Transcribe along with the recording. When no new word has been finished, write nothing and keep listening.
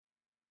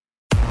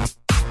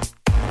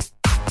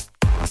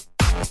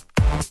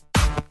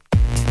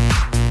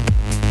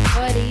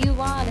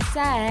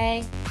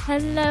say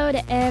Hello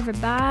to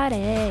everybody.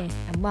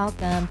 and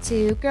welcome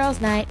to Girls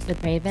Night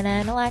with Raven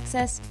and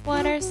Alexis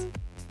Waters.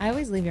 I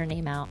always leave your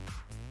name out.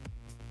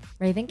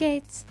 Raven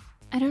Gates.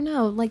 I don't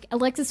know, like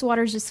Alexis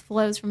Waters just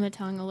flows from the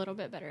tongue a little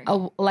bit better.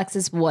 Oh,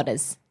 Alexis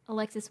Waters.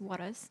 Alexis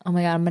Waters. Oh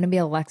my God, I'm going to be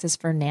Alexis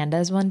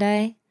Fernandez one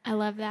day. I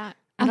love that.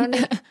 I don't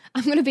know.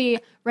 I'm going to be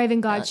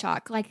Raven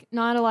Gottschalk. Like,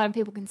 not a lot of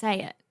people can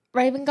say it.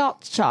 Raven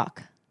Gottschalk.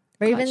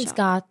 Raven's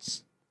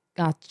Gottschalk.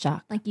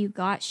 Like, you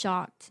got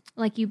shocked.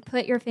 Like, you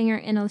put your finger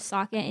in a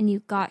socket and you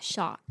got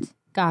shocked.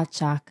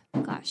 Gottschalk.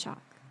 Got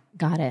shocked.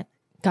 Got it.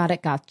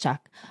 Gottschalk.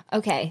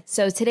 Okay,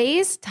 so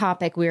today's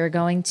topic we are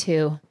going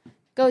to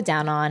go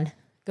down on.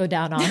 Already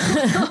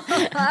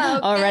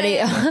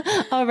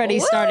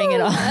starting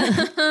it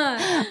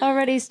off.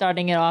 Already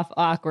starting it off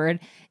awkward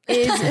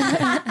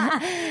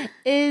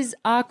is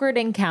awkward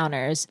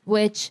encounters,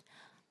 which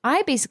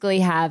I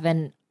basically have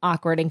an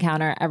awkward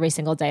encounter every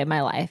single day of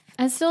my life.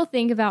 I still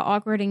think about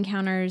awkward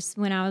encounters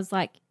when I was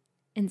like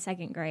in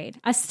second grade.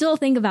 I still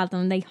think about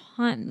them. They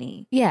haunt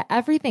me. Yeah,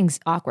 everything's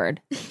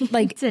awkward.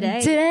 Like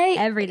Today,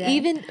 every day.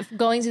 Even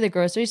going to the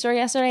grocery store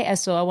yesterday, I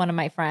saw one of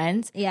my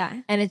friends.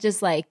 Yeah. And it's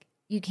just like,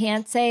 it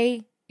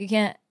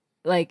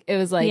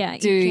was like, Yeah,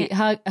 do we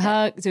hug,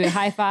 do we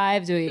high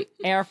five, do we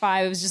air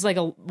five? It was just like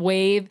a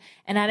wave.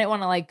 And I didn't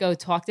want to like go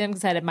talk to him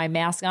because I had my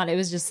mask on. It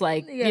was just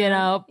like,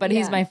 but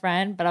he's my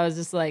friend. But I was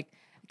just like,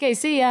 okay,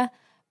 see ya.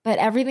 But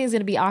everything's going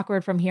to be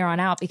awkward from here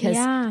on out because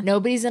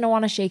nobody's going to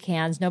want to shake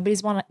hands.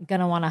 Nobody's going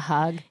to want to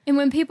hug. And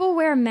when people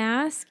wear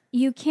masks,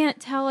 you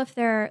can't tell if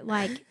they're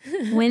like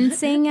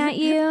wincing at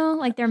you,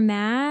 like they're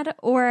mad,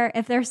 or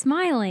if they're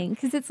smiling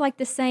because it's like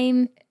the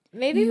same.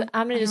 Maybe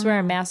I'm going to just wear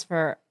a mask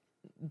for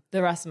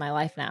the rest of my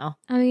life now.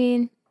 I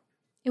mean,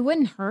 it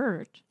wouldn't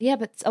hurt. Yeah,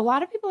 but a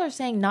lot of people are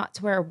saying not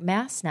to wear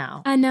masks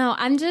now. I know.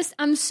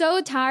 I'm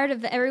so tired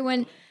of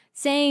everyone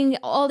saying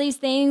all these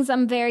things.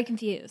 I'm very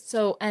confused.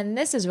 So, and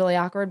this is really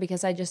awkward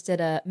because I just did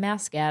a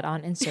mask ad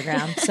on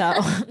Instagram. So,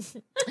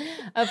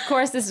 of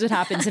course, this is what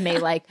happened to me.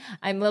 Like,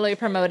 I'm literally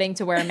promoting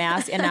to wear a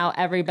mask, and now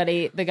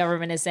the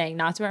government is saying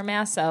not to wear a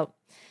mask. So,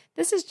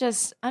 this is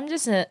just, and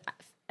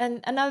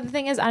another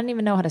thing is, I don't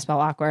even know how to spell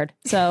awkward.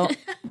 So,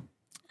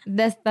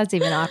 that's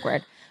even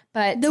awkward.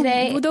 But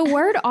today, the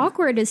word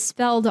awkward is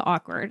spelled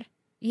awkward.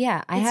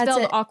 Yeah, It's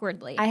spelled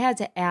awkwardly. I had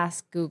to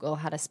ask Google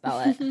how to spell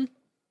it.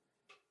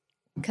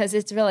 Because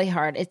it's really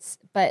hard.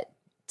 But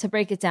to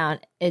break it down,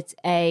 it's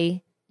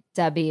AWKWARD.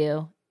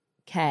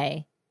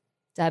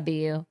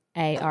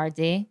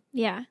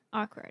 Yeah,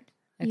 awkward.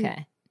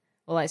 Okay.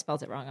 Well, I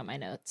spelled it wrong on my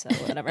notes, so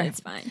whatever. It's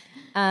fine.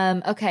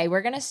 Okay,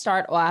 we're gonna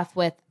start off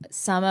with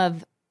some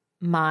of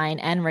mine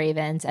and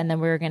Raven's, and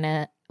then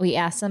we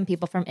asked some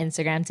people from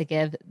Instagram to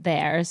give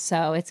theirs.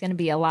 So it's gonna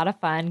be a lot of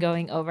fun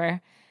going over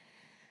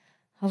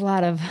a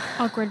lot of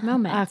awkward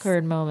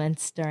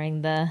moments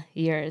during the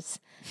years.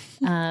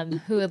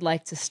 Who would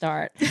like to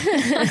start?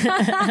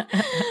 I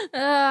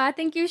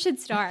think you should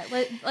start.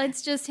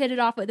 Let's just hit it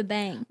off with a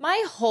bang.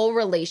 My whole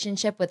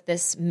relationship with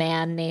this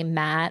man named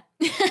Matt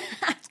was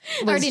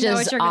know what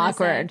just you're gonna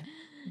awkward. say.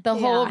 The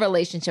whole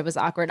relationship was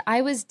awkward.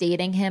 I was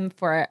dating him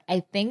for, I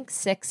think,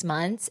 6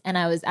 months, and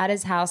I was at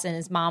his house, and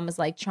his mom was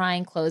like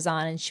trying clothes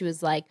on, and she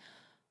was like,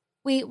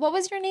 wait, what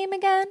was your name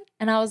again?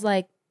 And I was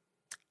like,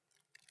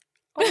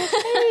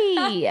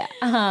 okay.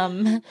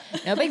 No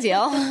big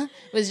deal.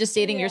 Was just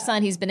dating your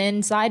son. He's been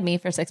inside me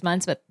for 6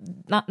 months, but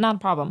not a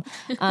problem.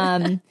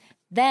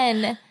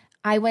 Then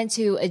I went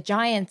to a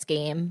Giants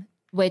game,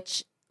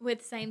 with the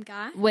same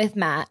guy with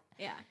Matt.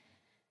 Yeah.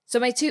 So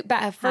my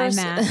first, Hi,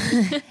 Matt.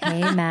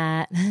 Hey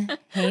Matt,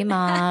 hey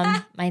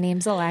mom, my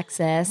name's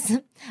Alexis.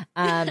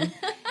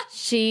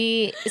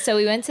 So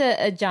we went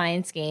to a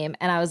Giants game,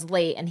 and I was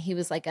late, and he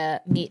was like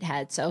a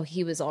meathead, so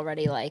he was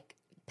already like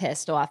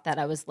pissed off that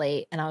I was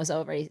late, and I was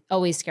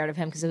always scared of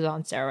him because he was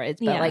on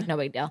steroids, but like no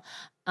big deal.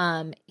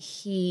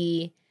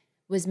 He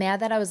was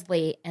mad that I was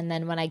late, and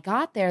then when I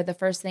got there, the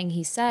first thing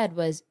he said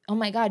was, "Oh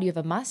my God, you have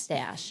a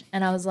mustache,"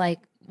 and I was like,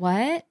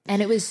 what?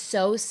 And it was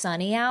so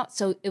sunny out,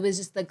 so it was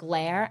just the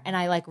glare, and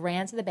I like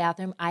ran to the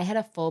bathroom. I had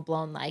a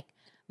full-blown like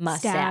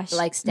mustache,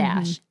 stash.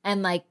 Mm-hmm.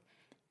 And like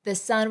the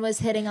sun was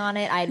hitting on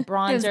it. I had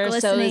bronzer,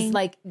 so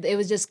it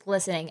was just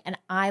glistening. And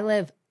I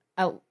live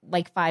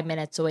like 5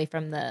 minutes away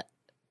from the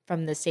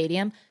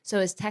stadium, so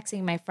I was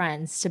texting my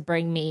friends to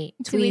bring me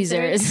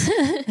tweezers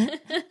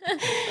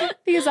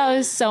because I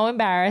was so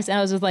embarrassed, and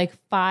I was with like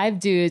 5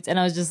 dudes, and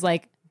I was just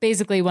like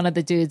basically one of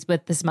the dudes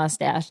with this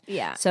mustache.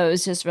 Yeah. So it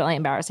was just really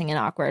embarrassing and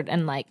awkward,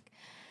 and like.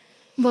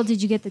 Well,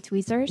 did you get the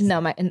tweezers?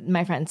 No,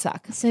 my friends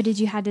suck. So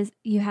you had to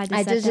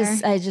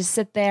I just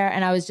sit there,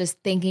 and I was just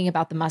thinking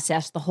about the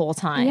mustache the whole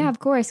time. Yeah, of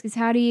course. Because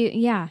how do you?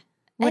 Yeah.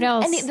 What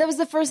else? And that was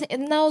the first.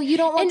 No, you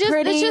don't look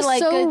pretty. It's just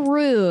like so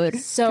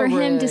rude for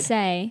him to rude.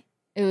 say.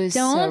 It was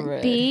Don't so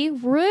rude. be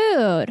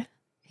rude.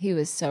 He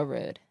was so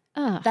rude.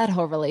 Ugh. That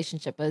whole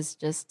relationship was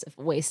just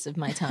a waste of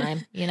my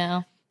time, you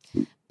know?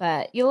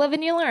 But you live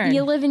and you learn.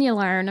 You live and you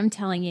learn, I'm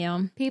telling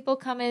you. People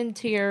come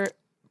into your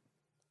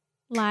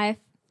life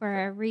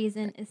for a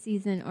reason, a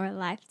season, or a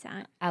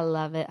lifetime. I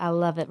love it. I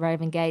love it,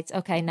 Raven Gates.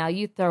 Okay, now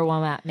you throw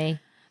one at me.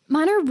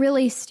 Mine are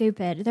really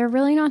stupid. They're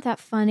really not that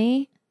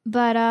funny,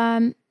 but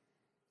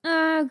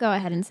I'll go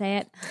ahead and say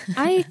it.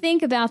 I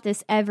think about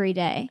this every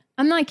day.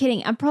 I'm not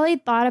kidding. I probably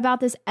thought about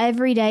this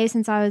every day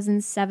since I was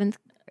in second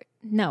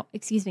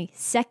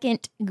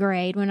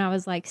grade when I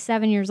was like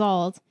 7 years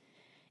old.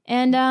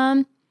 And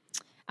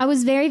I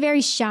was very,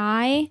 very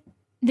shy.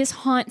 This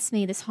haunts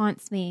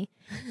me.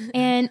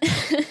 And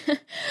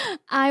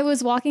I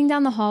was walking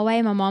down the hallway.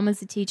 My mom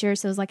was a teacher,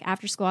 so it was like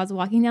after school. I was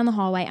walking down the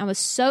hallway. I was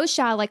so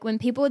shy. Like when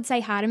people would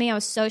say hi to me, I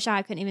was so shy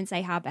I couldn't even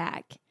say hi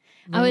back.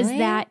 Really? I was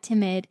that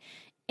timid.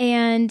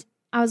 And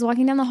I was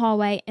walking down the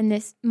hallway,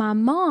 and my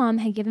mom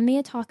had given me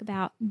a talk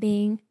about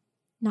being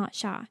not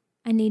shy.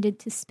 I needed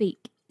to speak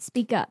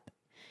up.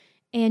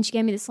 And she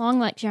gave me this long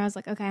lecture. I was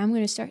like, okay, I'm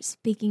going to start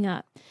speaking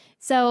up.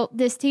 So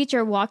this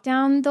teacher walked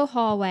down the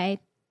hallway,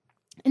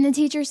 and the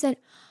teacher said,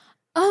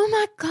 oh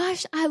my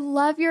gosh, I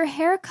love your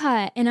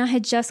haircut. And I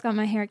had just got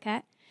my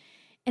haircut.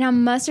 And I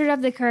mustered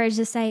up the courage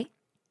to say,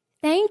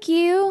 thank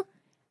you.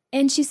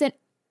 And she said,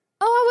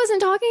 oh, I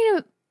wasn't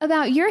talking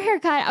about your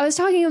haircut. I was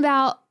talking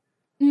about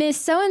Miss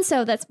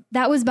So-and-so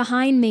that was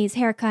behind me's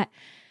haircut.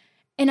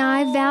 And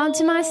I vowed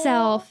to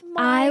myself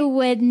I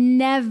would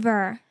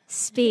never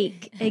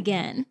speak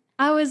again.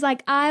 I was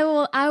like, I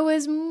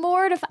was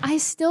mortified. I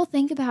still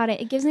think about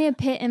it. It gives me a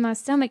pit in my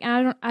stomach.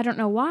 And I don't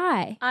know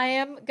why. I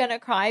am going to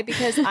cry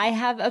because I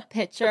have a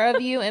picture of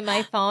you in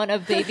my phone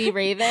of baby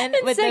Raven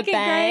with the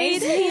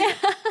bangs. Yeah.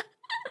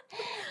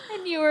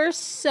 And you were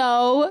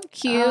so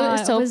cute.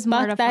 So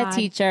fuck that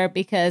teacher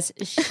because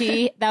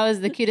that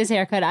was the cutest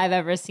haircut I've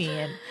ever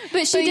seen.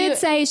 But she did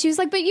say, she was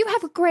like, but you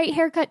have a great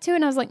haircut too.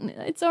 And I was like,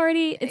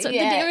 the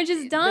damage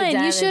is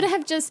done. You should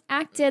have just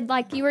acted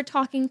like you were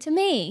talking to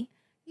me.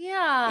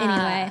 Yeah.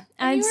 Anyway,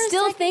 I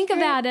still think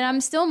about it.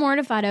 I'm still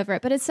mortified over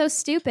it, but it's so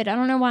stupid. I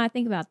don't know why I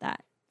think about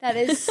that. That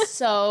is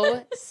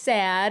so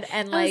sad.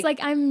 And I was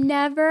like, I'm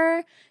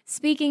never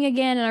speaking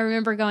again. And I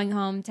remember going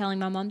home telling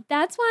my mom,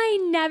 that's why I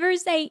never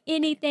say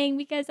anything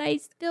because I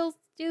feel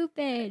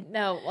stupid.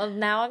 No, well,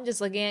 now I'm just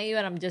looking at you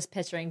and I'm just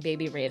picturing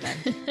baby Raven.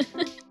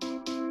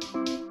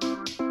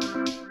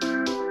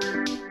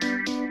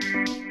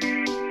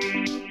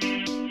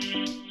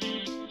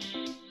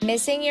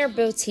 Missing your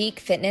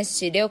boutique fitness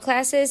studio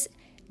classes?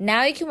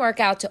 Now you can work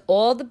out to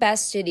all the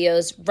best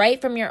studios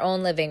right from your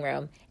own living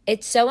room.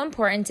 It's so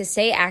important to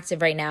stay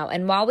active right now,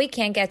 and while we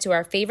can't get to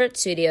our favorite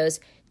studios,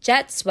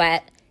 Jet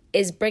Sweat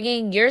is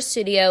bringing your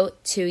studio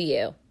to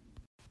you.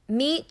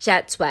 Meet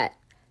Jet Sweat,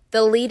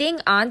 the leading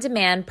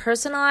on-demand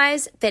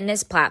personalized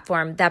fitness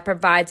platform that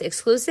provides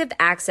exclusive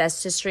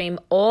access to stream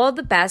all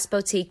the best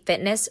boutique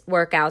fitness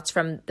workouts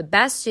from the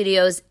best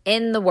studios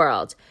in the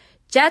world.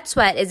 Jet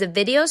Sweat is a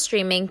video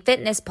streaming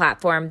fitness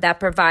platform that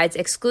provides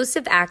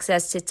exclusive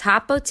access to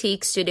top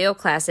boutique studio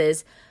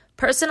classes,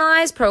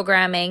 personalized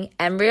programming,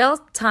 and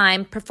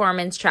real-time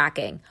performance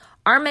tracking.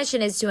 Our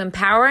mission is to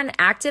empower an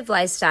active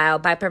lifestyle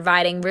by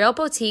providing real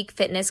boutique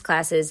fitness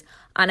classes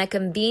on a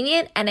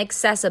convenient and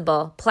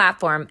accessible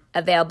platform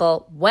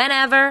available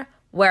whenever,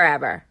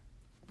 wherever.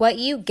 What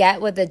you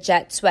get with a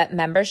Jet Sweat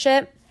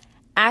membership: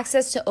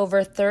 access to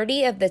over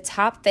 30 of the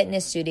top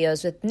fitness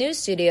studios with new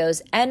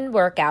studios and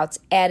workouts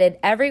added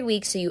every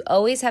week so you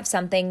always have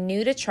something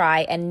new to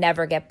try and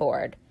never get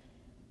bored.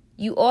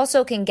 You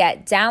also can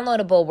get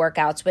downloadable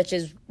workouts, which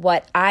is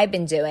what I've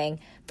been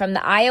doing. From the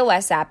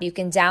iOS app, you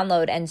can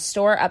download and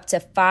store up to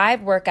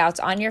 5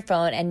 workouts on your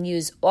phone and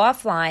use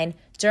offline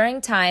during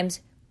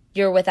times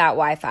you're without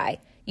Wi-Fi.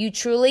 You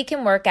truly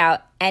can work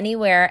out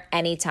anywhere,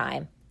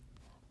 anytime.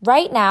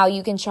 Right now,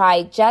 you can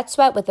try Jet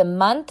Sweat with a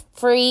month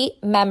free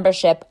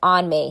membership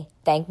on me.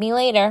 Thank me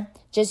later.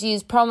 Just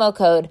use promo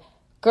code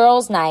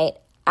GIRLSNIGHT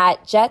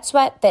at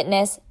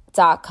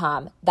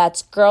jetsweatfitness.com.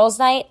 That's Girls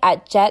Night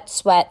at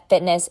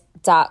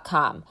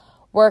jetsweatfitness.com.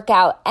 Work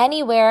out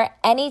anywhere,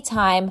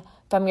 anytime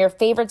from your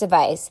favorite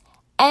device,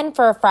 and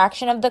for a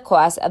fraction of the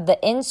cost of the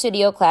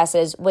in-studio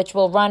classes, which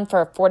will run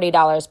for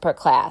 $40 per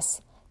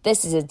class.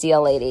 This is a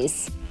deal,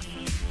 ladies.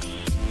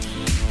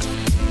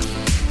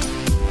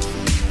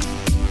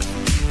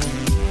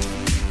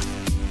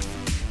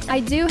 I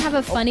do have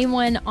a funny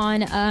one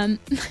on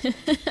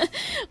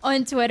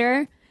on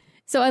Twitter.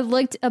 So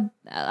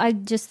I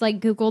just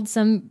like Googled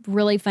some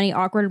really funny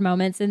awkward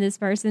moments, and this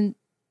person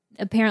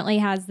apparently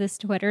has this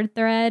Twitter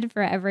thread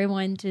for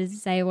everyone to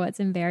say what's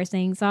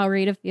embarrassing. So I'll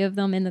read a few of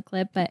them in the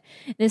clip, but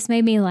this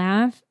made me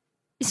laugh.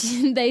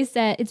 They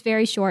said, it's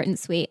very short and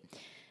sweet.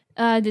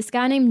 This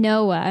guy named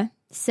Noah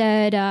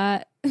said,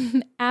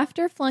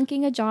 after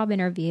flunking a job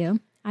interview,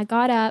 I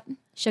got up,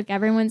 shook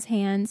everyone's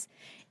hands,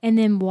 and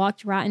then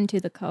walked right into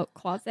the coat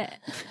closet.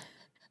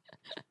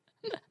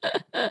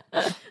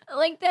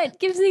 Like, that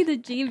gives me the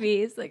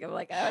GBs. Like, I'm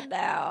like, oh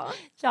no.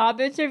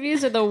 Job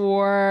interviews are the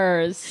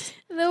worst.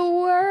 The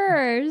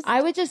worst.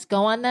 I would just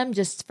go on them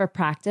just for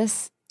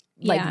practice,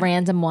 like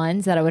random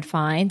ones that I would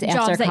find.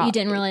 Jobs that you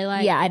didn't really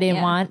like. Yeah, I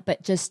didn't want,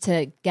 but just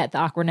to get the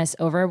awkwardness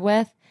over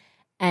with.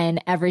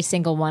 And every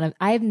single one of,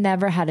 I've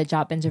never had a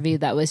job interview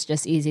that was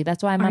just easy.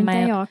 That's why I'm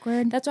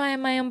awkward? That's why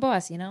I'm my own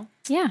boss,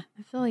 Yeah,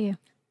 I feel you.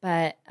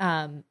 But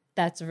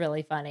that's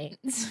really funny.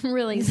 It's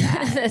really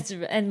sad.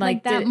 And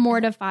like that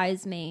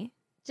mortifies me.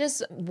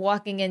 Just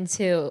walking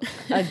into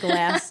a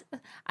glass,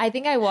 I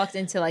think I walked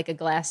into like a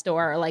glass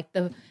door, or like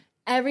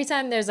every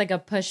time there's like a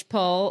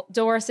push-pull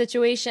door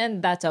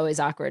situation, that's always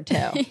awkward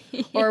too.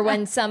 Yeah. Or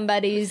when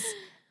somebody's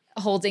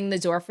holding the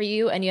door for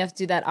you and you have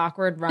to do that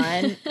awkward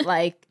run,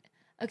 like,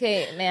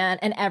 okay, man.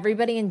 And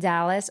everybody in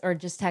Dallas or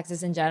just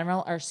Texas in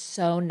general are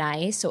so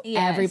nice. So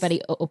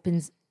everybody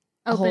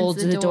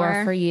holds the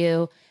door for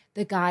you.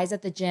 The guys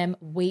at the gym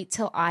wait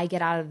till I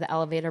get out of the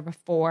elevator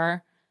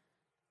before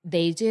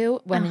they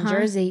do. When in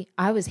Jersey,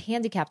 I was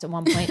handicapped at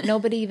one point.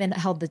 Nobody even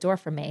held the door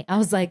for me. I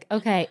was like,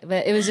 okay,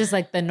 but it was just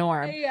like the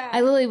norm. Yeah.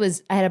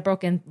 I had a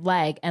broken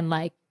leg and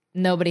like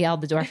nobody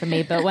held the door for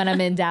me. But when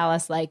I'm in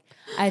Dallas, like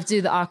I have to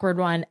do the awkward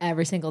one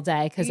every single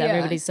day because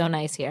everybody's so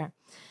nice here.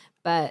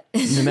 But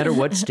no matter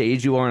what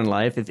stage you are in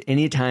life, if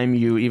any time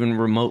you even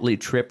remotely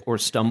trip or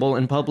stumble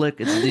in public,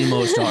 it's the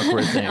most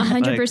awkward thing.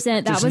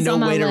 100%. That was on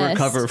my list. There's no way to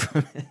recover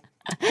from it.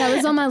 That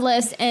was on my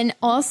list. And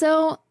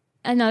also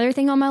another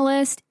thing on my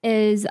list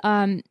is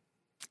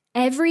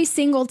every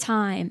single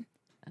time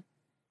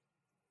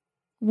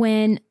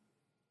when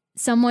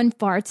someone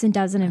farts and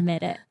doesn't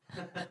admit it.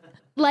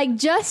 Like,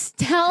 just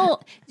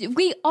tell,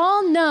 we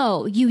all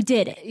know you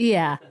did it.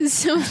 Yeah.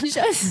 So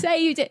just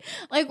say you did.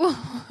 Like,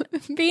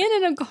 being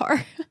in a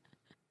car.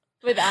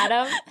 With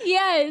Adam?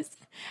 Yes.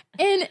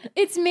 And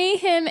it's me,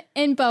 him,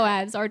 and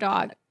Boaz, our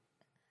dog.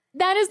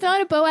 That is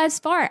not a Boaz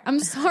fart. I'm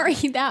sorry.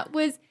 That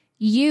was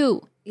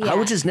you. Yeah. I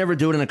would just never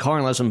do it in a car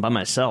unless I'm by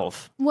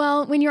myself.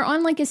 Well, when you're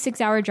on like a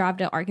 6-hour drive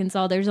to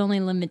Arkansas, there's only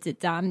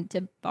limited time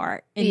to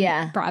fart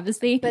in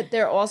privacy. But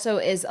there also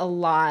is a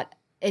lot.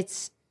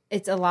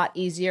 It's a lot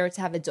easier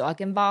to have a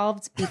dog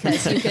involved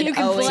because you can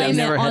always blame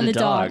it on the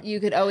dog. You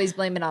could always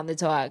blame it on the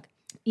dog.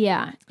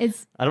 Yeah,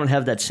 I don't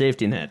have that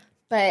safety net.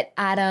 But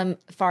Adam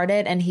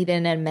farted and he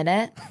didn't admit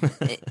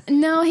it.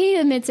 No, he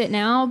admits it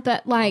now.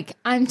 But like,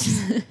 I'm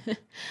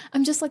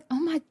just like, oh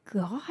my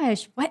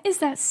gosh, what is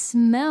that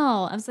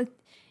smell? I was like,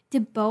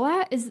 did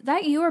Boaz? Is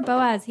that you or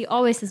Boaz? He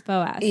always says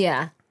Boaz.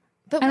 Yeah.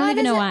 But I don't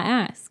even know why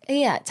I asked.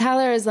 Yeah,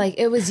 Tyler is like,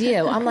 it was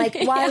you. I'm like,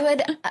 why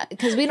would,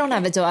 because we don't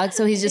have a dog.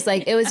 So he's just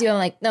like, it was you. I'm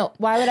like, no,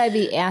 why would I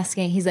be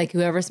asking? He's like,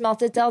 whoever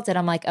smelt it dealt it.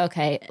 I'm like,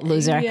 okay,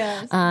 loser.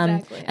 Yes,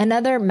 exactly.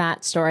 Another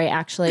Matt story,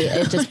 actually,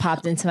 it just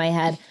popped into my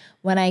head.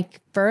 When I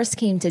first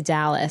came to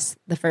Dallas,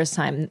 the first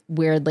time,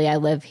 weirdly, I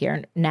live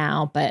here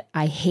now, but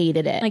I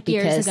hated it. Like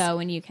years ago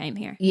when you came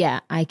here. Yeah,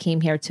 I came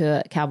here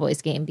to a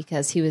Cowboys game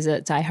because he was a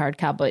diehard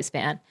Cowboys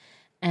fan.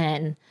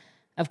 And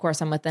of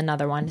course, I'm with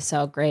another one.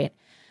 So great.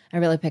 I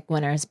really pick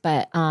winners.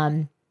 But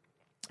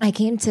I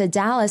came to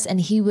Dallas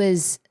and he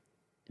was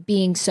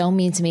being so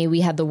mean to me. We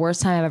had the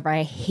worst time ever.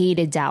 I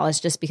hated Dallas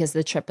just because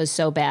the trip was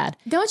so bad.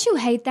 Don't you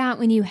hate that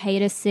when you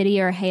hate a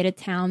city or hate a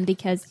town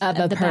because of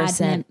the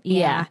person?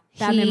 Bad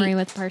memory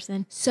with a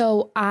person.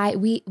 So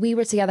we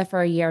were together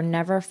for a year,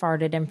 never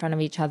farted in front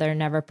of each other,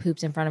 never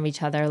pooped in front of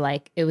each other.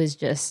 Like it was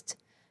just...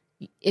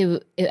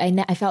 I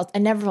never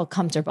felt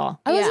comfortable.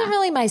 I wasn't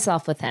really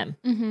myself with him,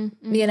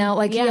 you know,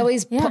 like he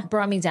always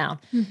brought me down.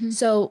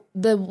 So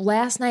the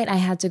last night I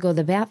had to go to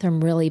the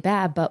bathroom really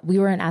bad, but we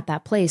weren't at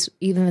that place,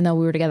 even though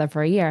we were together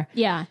for a year.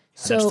 Yeah.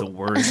 So, that's the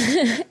worst.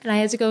 And I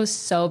had to go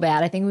so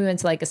bad. I think we went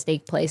to like a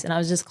steak place and I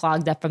was just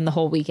clogged up from the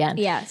whole weekend.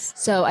 Yes.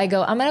 So I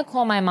go, I'm going to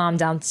call my mom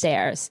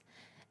downstairs.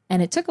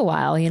 And it took a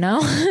while, you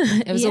know,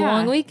 it was a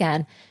long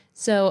weekend.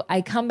 So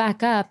I come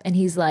back up and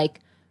he's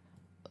like,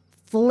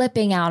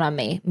 flipping out on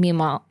me.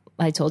 Meanwhile,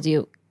 I told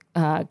you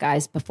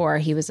guys before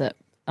he was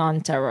on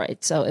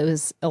steroids, so it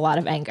was a lot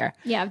of anger.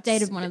 Yeah, I've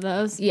dated one of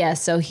those. Yeah,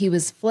 so he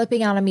was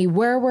flipping out on me.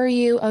 Where were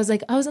you? I was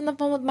like, I was on the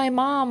phone with my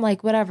mom,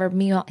 like whatever.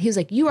 Meanwhile, he was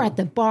like, you were at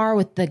the bar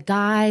with the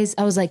guys.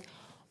 I was like,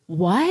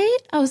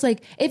 what? I was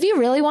like, if you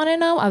really want to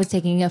know, I was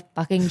taking a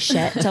fucking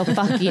shit, so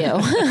fuck you.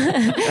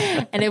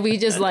 And if we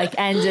just like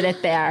ended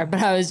it there,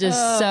 but I was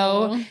just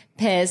so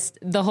pissed.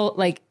 The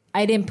whole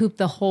I didn't poop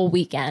the whole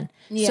weekend.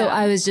 Yeah. So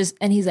I was just,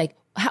 and he's like,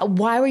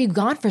 why were you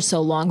gone for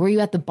so long? Were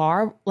you at the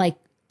bar, like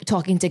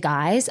talking to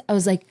guys? I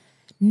was like,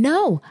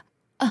 no,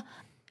 I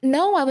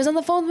was on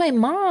the phone with my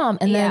mom.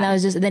 And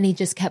then he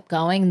just kept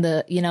going.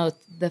 The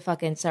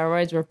fucking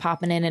steroids were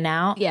popping in and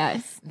out.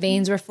 Yes.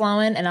 Veins were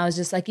flowing. And I was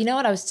just like, you know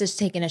what? I was just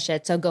taking a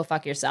shit. So go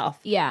fuck yourself.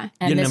 Yeah.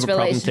 And you didn't have a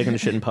problem taking a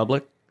shit in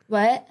public?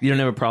 What? You don't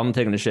have a problem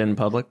taking a shit in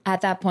public?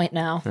 At that point,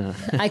 no.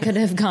 I could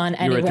have gone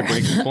anywhere. You were at the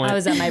breaking point? I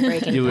was at my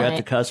breaking point. You were at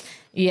the cusp?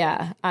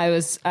 Yeah. I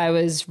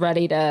was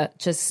ready to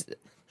just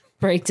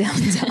break down.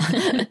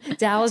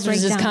 Dallas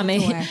was just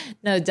coming.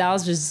 No,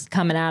 Dallas was just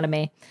coming out of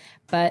me.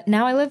 But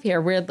now I live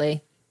here,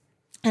 weirdly.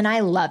 And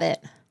I love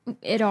it.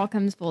 It all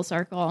comes full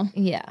circle.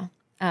 Yeah.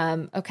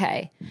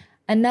 Okay.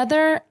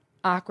 Another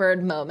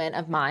awkward moment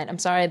of mine. I'm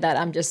sorry that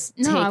I'm just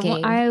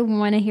taking. I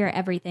want to hear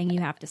everything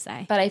you have to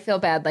say. But I feel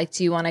bad. Like,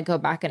 do you want to go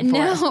back and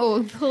forth?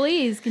 No,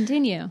 please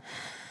continue.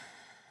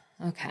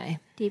 Okay.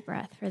 Deep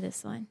breath for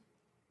this one.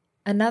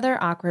 another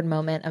awkward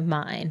moment of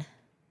mine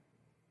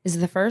is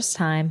the first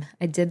time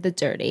I did the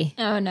dirty.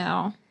 Oh,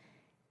 no.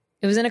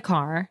 It was in a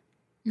car.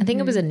 I think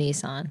it was a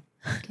Nissan.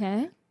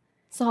 Okay.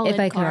 Solid if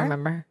I car. can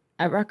remember,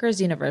 at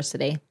Rutgers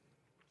University.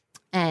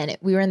 And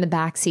we were in the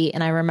back seat,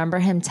 and I remember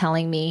him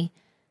telling me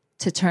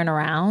to turn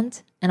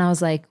around. And I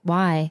was like,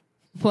 why?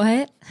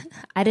 What?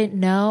 I didn't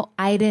know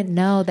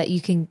that you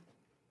can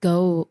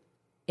go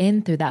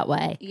in through that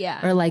way.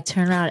 Yeah. Or like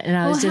turn around. And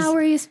I was just, how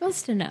were you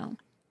supposed to know?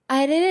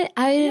 I didn't,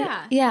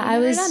 Yeah,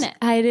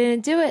 I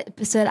didn't do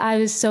it. So I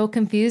was so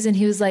confused. And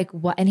he was like,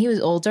 what? And he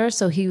was older.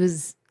 So he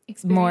was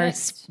more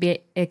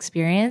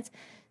experienced.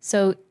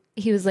 So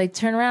he was like,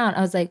 turn around.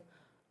 I was like,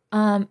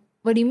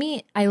 what do you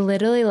mean? I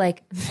literally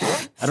like,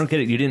 I don't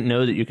get it. You didn't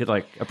know that you could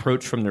like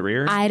approach from the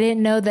rear? I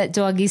didn't know that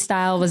doggy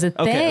style was a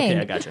thing. Okay,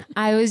 I gotcha.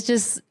 I was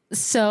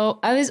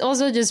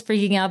also just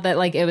freaking out that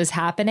like it was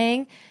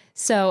happening.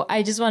 So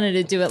I just wanted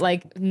to do it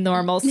like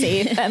normal,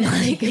 safe, and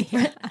like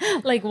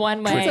like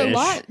one way. That's a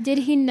lot. Did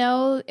he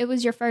know it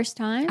was your first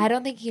time? I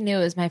don't think he knew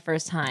it was my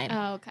first time.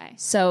 Oh, okay.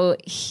 So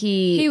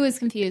he was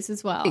confused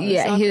as well.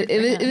 Yeah,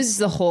 it was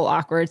just a whole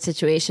awkward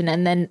situation.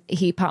 And then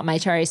he popped my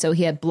cherry, so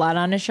he had blood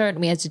on his shirt,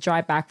 and we had to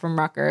drive back from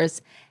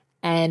Rutgers,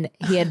 and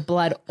he had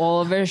blood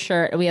all over his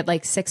shirt. And we had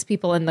like 6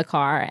 people in the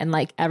car, and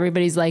like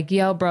everybody's like,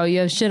 "Yo, bro,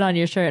 you have shit on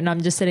your shirt," and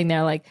I'm just sitting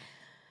there like,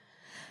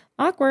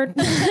 awkward.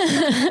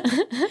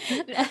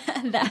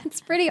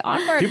 That's pretty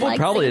awkward. People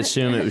probably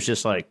assume it was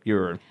just like you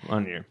were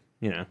on your,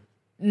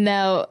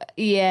 No,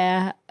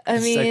 yeah. I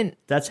mean, like,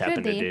 that's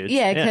happened to dudes.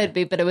 Yeah, it could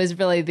be, but it was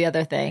really the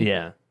other thing.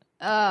 Yeah.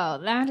 Oh,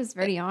 that is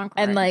pretty awkward.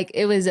 And like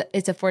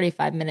it's a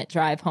 45-minute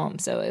drive home,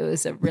 so it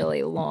was a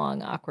really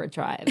long, awkward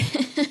drive.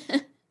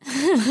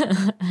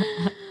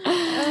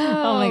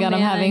 Oh my God, man.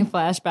 I'm having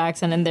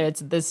flashbacks, and in there,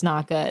 it's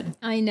not good.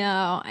 I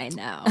know.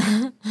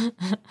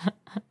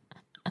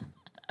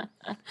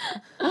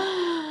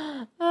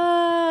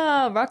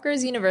 Oh,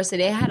 Rutgers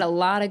University. I had a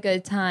lot of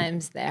good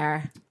times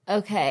there.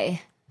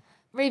 Okay.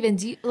 Raven,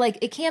 do you like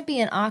it can't be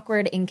an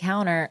awkward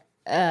encounter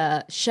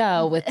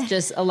show with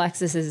just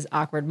Alexis's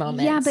awkward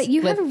moments. Yeah, but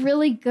you have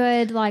really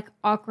good like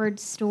awkward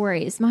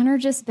stories. Mine are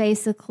just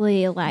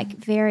basically like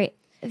very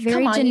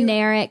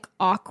generic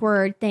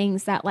awkward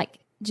things that like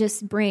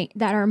just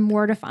that are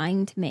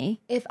mortifying to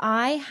me. If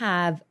I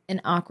have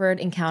an awkward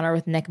encounter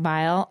with Nick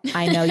Viall,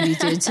 I know you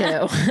do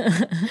too.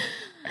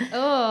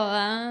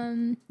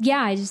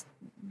 Yeah, I just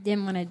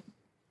didn't want to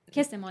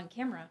kiss him on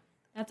camera.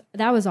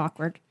 That was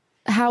awkward.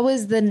 How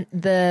was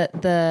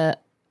the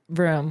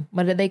room?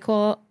 What did they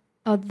call it?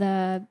 Oh,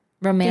 the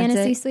romantic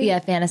fantasy suite. Yeah,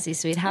 fantasy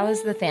suite. How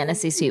was the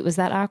fantasy suite? Was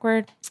that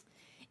awkward?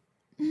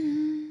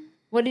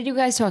 What did you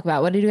guys talk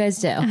about? What did you guys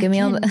do? Give me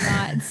all the.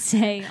 Not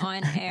say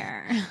on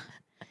air.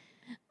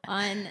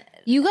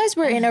 You guys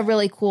were in a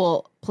really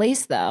cool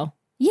place, though.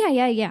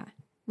 Yeah.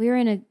 We were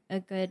in a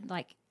good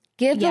like.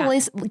 Give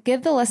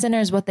the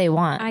listeners what they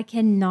want. I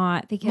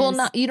cannot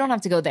because you don't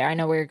have to go there. I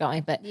know where you're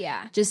going, but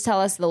yeah, just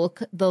tell us the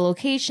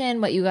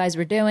location, what you guys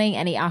were doing,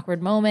 any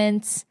awkward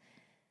moments.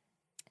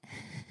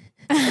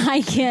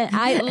 I can't.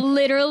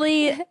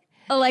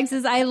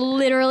 Alexis, I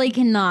literally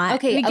cannot.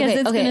 Okay, because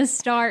it's going to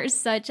start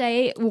such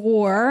a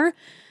war.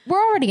 We're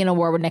already in a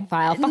war with Nick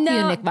Viall. Fuck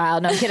you, Nick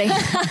Viall. No, I'm kidding.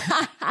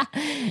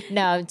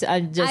 No,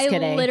 I'm just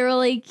kidding. I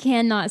literally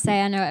cannot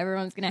say. I know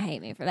everyone's going to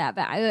hate me for that,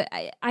 but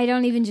I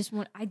don't even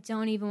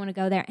want to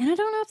go there. And I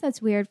don't know if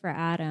that's weird for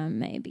Adam.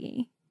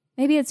 Maybe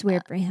it's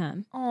weird for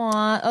him.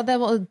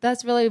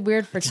 That's really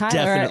weird for Tyler.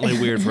 Definitely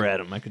weird for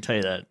Adam. I could tell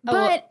you that.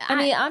 But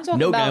I'm talking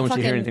no about guy wants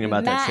to hear fucking anything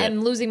about Matt that shit.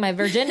 and losing my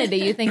virginity.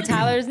 You think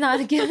Tyler's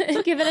not giving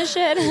a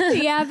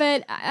shit? Yeah,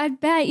 but I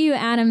bet you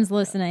Adam's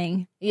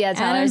listening. Yeah,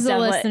 Tyler's a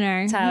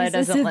listener. Tyler He's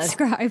doesn't a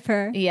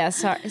subscriber.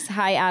 Yes.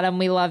 Hi, Adam.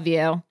 We love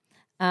you.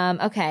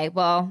 Okay.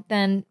 Well,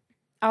 then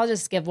I'll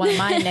just give one of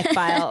my Nick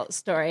Viall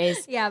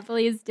stories. Yeah,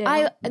 please do.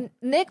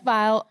 Nick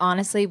Viall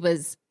honestly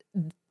was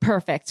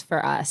perfect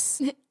for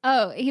us.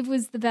 Oh, he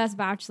was the best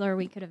bachelor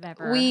we could have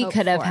ever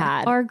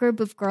had. Our group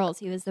of girls,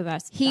 he was the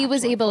best. He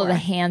was able to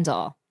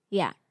handle.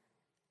 Yeah.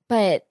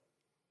 But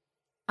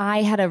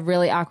I had a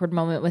really awkward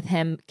moment with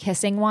him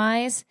kissing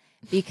wise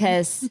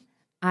because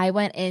I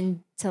went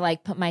in to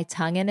like put my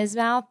tongue in his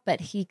mouth, but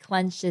he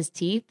clenched his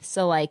teeth.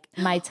 So like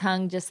my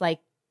tongue just like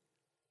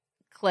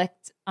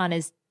clicked on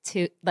his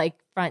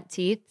front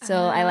teeth. So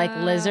I like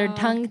lizard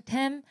tongued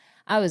him.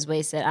 I was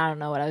wasted. I don't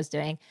know what I was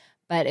doing.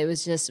 But it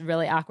was just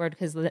really awkward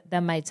because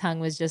then my tongue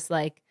was just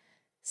like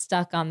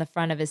stuck on the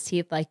front of his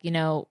teeth. Like,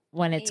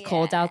 when it's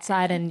cold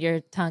outside and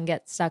your tongue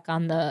gets stuck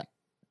on the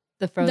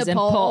frozen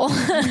pole.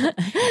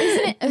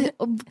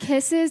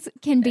 Kisses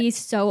can be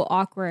so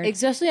awkward.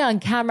 Especially on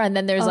camera. And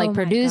then there's like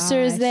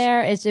producers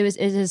there. It's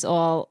just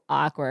all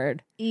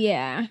awkward.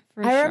 Yeah,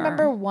 I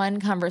remember one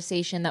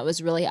conversation that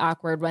was really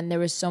awkward when there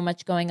was so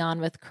much going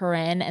on with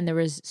Corinne and there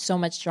was so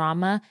much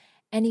drama.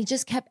 And he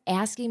just kept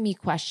asking me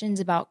questions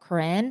about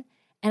Corinne.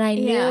 And I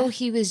knew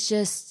he was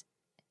just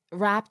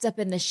wrapped up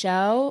in the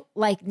show,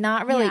 like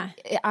not really.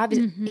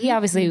 He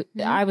obviously,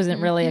 I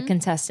wasn't really a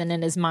contestant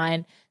in his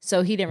mind,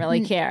 so he didn't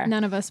really care.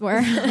 None of us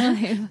were.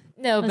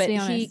 No, but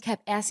he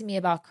kept asking me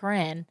about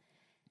Corinne,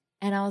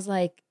 and I was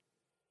like,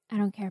 I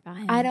don't care about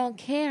him. I don't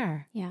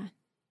care. Yeah.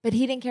 But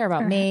he didn't care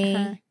about me.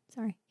 Her.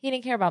 Sorry. He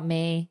didn't care about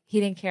me. He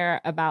didn't care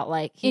about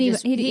like, he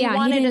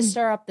wanted to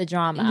stir up the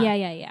drama.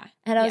 Yeah.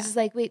 And I was just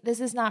like, wait, this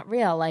is not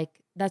real. Like,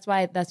 that's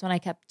when I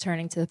kept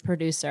turning to the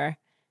producer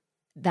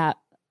that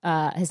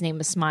his name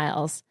was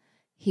Smiles.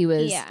 He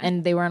was,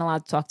 and they weren't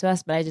allowed to talk to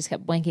us, but I just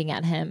kept winking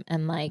at him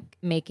and like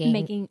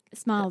making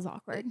Smiles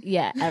awkward.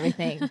 Yeah,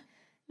 everything.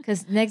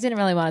 Because Nick didn't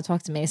really want to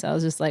talk to me. So I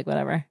was just like,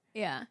 whatever.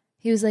 Yeah.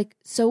 He was like,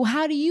 so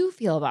how do you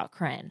feel about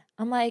Corinne?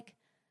 I'm like,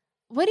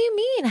 what do you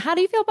mean? How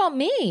do you feel about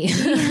me?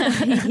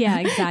 Yeah,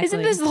 exactly.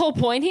 Isn't this the whole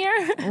point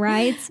here?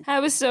 Right. I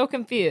was so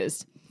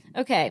confused.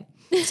 Okay.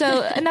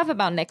 So enough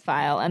about Nick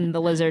File and the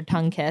lizard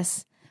tongue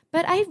kiss.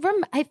 But I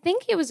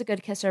think he was a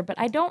good kisser, but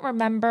I don't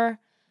remember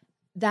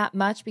that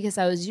much because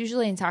I was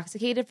usually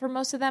intoxicated for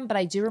most of them. But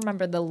I do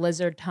remember the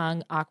lizard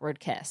tongue awkward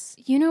kiss.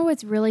 You know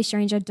what's really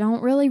strange? I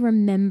don't really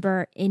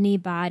remember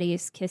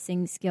anybody's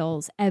kissing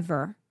skills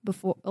ever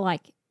before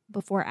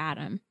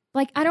Adam.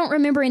 Like, I don't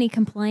remember any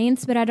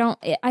complaints, but I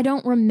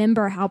don't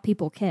remember how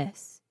people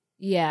kiss.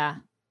 Yeah.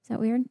 Is that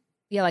weird?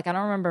 Yeah, like I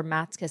don't remember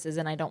Matt's kisses,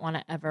 and I don't want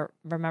to ever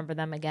remember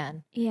them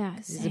again. Yeah,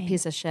 he's a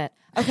piece of shit.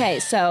 Okay,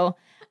 so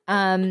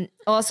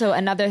also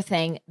another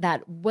thing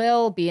that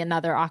will be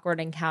another awkward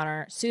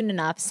encounter soon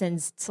enough,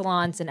 since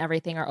salons and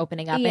everything are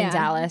opening up in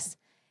Dallas,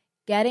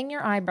 getting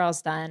your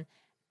eyebrows done,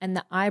 and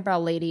the eyebrow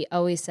lady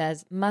always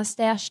says,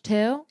 mustache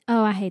too?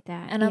 Oh, I hate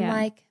that. And I'm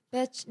like,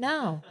 bitch,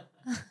 no.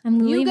 I'm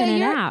leaving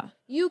it out.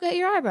 You get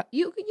your eyebrow.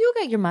 You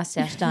get your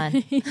mustache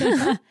done.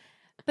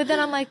 But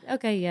then I'm like,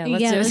 okay,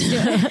 let's do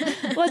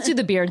it. Let's do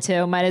the beard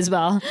too. Might as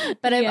well.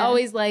 But I'm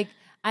always like,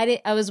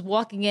 I was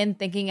walking in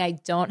thinking I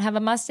don't have a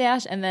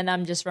mustache, and then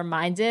I'm just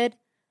reminded,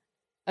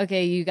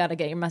 okay, you got to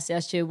get your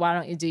mustache too. Why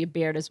don't you do your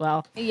beard as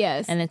well?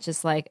 Yes. And it's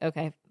just like,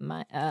 okay,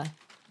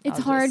 it's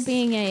hard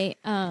being a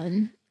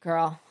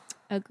girl,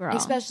 girl,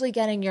 especially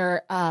getting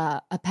your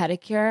a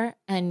pedicure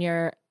and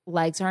your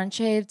legs aren't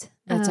shaved.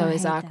 That's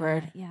always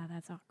awkward. That. Yeah,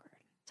 that's awkward.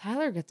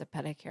 Tyler gets a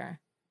pedicure.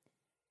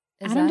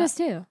 Adam does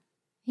too.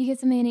 He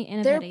gets a mani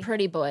and a They're pedi.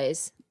 pretty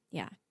boys.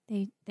 Yeah,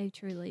 they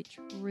truly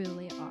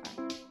are.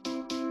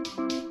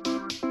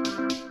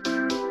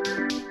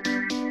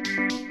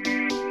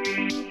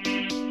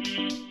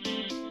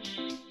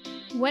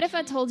 What if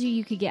I told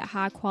you could get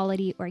high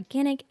quality,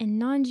 organic, and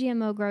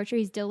non-GMO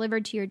groceries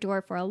delivered to your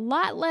door for a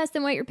lot less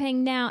than what you're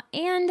paying now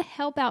and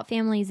help out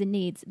families in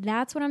need?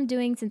 That's what I'm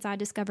doing since I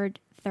discovered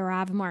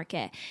Thrive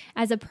Market.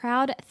 As a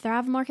proud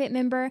Thrive Market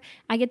member,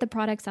 I get the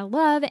products I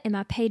love, and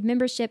my paid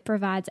membership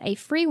provides a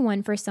free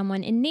one for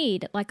someone in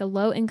need, like a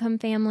low-income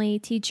family,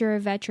 teacher,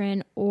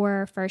 veteran,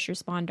 or first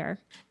responder.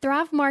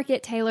 Thrive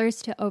Market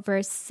tailors to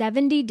over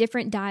 70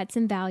 different diets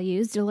and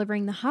values,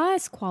 delivering the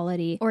highest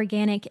quality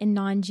organic and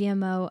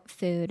non-GMO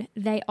food.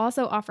 They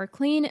also offer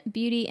clean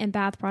beauty and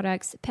bath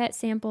products, pet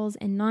samples,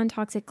 and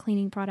non-toxic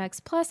cleaning products,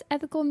 plus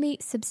ethical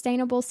meat,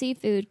 sustainable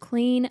seafood,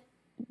 clean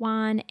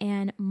wine,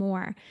 and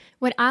more.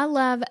 What I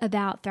love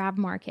about Thrive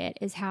Market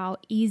is how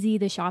easy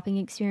the shopping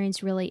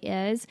experience really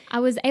is. I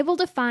was able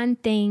to find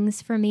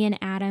things for me and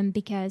Adam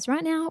because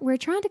right now we're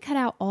trying to cut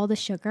out all the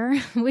sugar,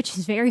 which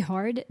is very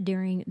hard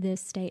during this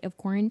state of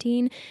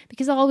quarantine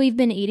because all we've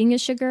been eating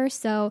is sugar.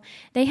 So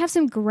they have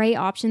some great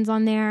options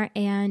on there,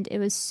 and it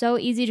was so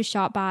easy to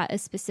shop by a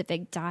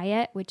specific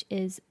diet, which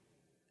is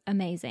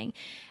amazing.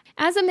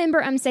 As a member,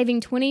 I'm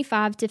saving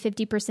 25 to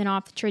 50%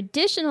 off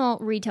traditional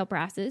retail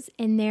prices,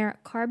 and their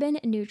carbon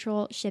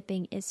neutral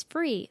shipping is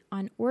free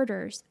on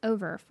orders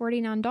over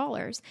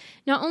 $49.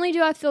 Not only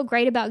do I feel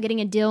great about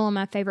getting a deal on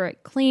my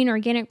favorite clean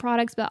organic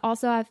products, but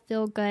also I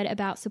feel good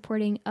about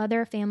supporting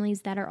other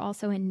families that are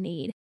also in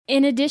need.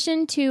 In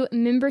addition to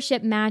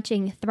membership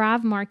matching,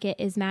 Thrive Market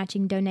is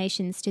matching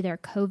donations to their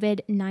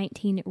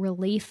COVID-19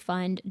 relief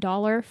fund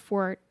dollar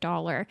for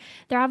dollar.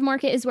 Thrive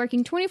Market is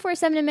working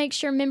 24/7 to make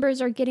sure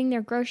members are getting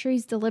their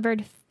groceries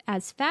delivered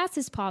as fast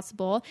as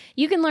possible.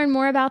 You can learn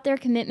more about their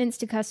commitments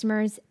to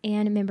customers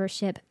and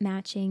membership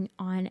matching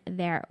on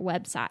their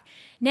website.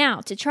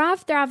 Now, to try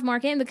Thrive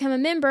Market and become a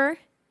member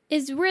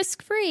is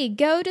risk-free.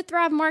 Go to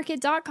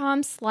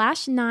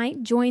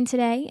thrivemarket.com/night. Join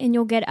today, and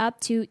you'll get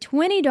up to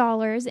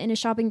 $20 in a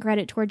shopping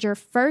credit towards your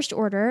first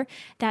order.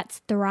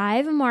 That's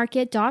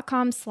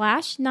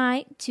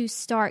thrivemarket.com/night to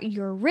start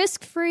your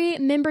risk-free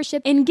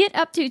membership and get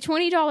up to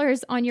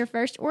 $20 on your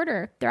first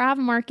order.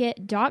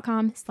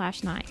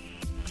 thrivemarket.com/night.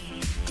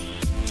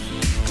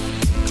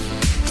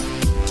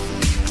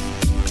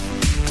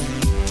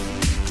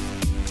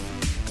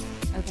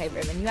 Okay,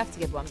 Ribbon, you have to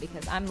give one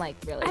because I'm like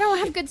really... I don't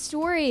have good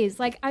stories.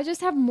 Like, I just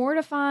have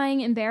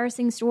mortifying,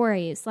 embarrassing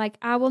stories. Like,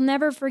 I will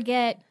never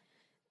forget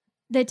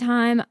the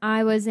time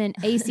I was in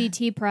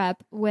ACT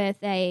prep with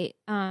a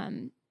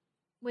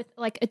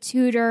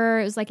tutor.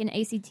 It was like an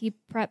ACT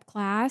prep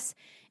class.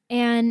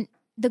 And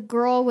the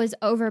girl was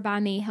over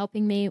by me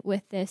helping me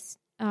with this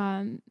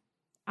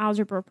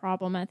algebra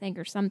problem, I think,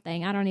 or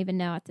something. I don't even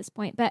know at this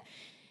point. But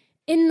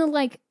in the,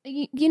 like,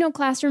 you know,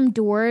 classroom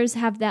doors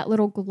have that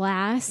little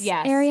glass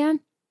area.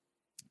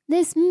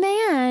 This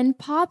man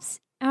pops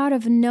out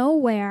of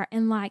nowhere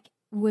and, like,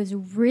 was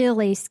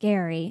really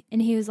scary.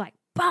 And he was like,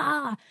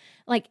 bah,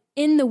 like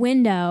in the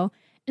window.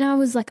 And I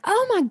was like,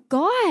 oh my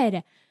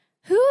God,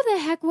 who the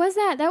heck was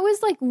that? That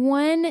was like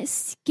one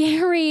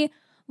scary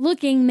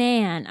looking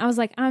man. I was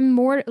like, I'm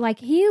more like,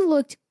 he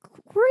looked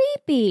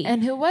creepy.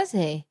 And who was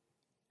he?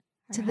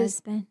 Her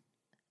husband.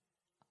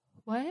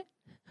 What?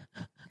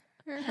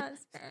 Her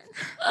husband.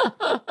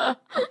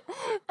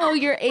 Oh,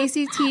 your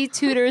ACT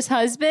tutor's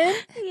husband?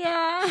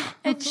 Yeah.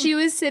 And she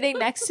was sitting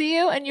next to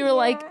you and you were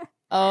like,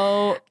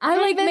 oh, I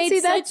like Vinci,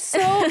 made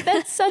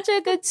that's such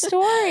a good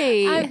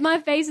story.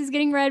 My face is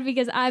getting red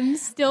because I'm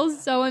still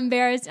so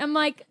embarrassed. I'm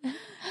like,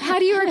 how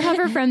do you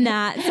recover from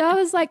that? So I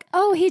was like,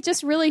 oh, he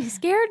just really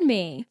scared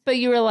me. But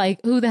you were like,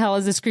 who the hell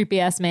is this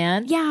creepy ass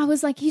man? Yeah, I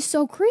was like, he's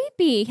so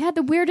creepy. He had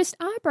the weirdest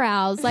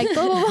eyebrows. Like,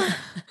 blah, blah, blah.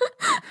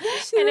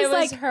 And it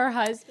was like, her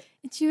husband.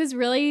 She was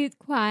really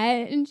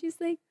quiet and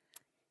she's like,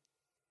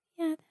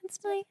 yeah, that's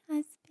my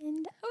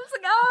husband. I was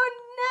like,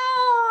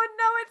 oh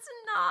no, it's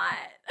not.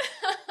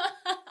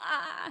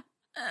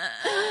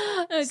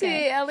 Okay.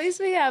 See, at least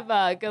we have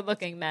good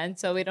looking men,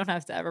 so we don't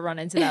have to ever run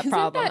into that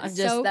problem. That's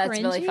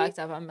really fucked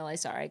up. I'm really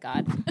sorry,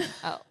 God.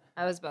 Oh,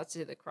 I was about to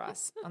do the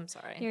cross. I'm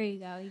sorry. Here you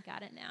go. You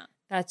got it now.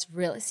 That's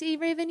really, see,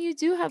 Raven, you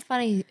do have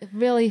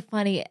really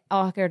funny,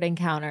 awkward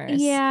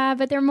encounters. Yeah,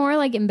 but they're more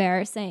like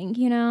embarrassing,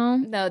 you know?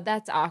 No,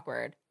 that's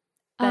awkward.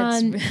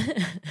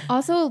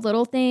 Also, a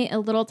little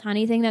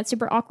tiny thing that's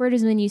super awkward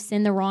is when you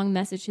send the wrong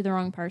message to the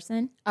wrong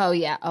person. Oh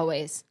yeah,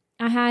 always.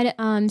 I had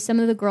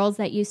some of the girls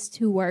that used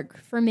to work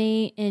for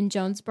me in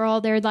Jonesboro.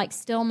 They're like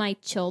still my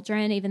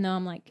children, even though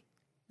I'm like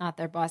not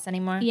their boss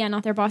anymore. Yeah,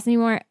 not their boss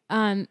anymore.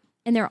 And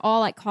they're all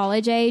like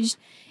college aged,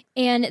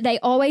 and they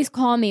always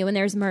call me when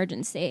there's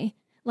emergency.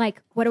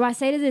 Like, what do I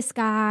say to this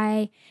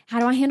guy? How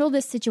do I handle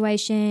this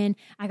situation?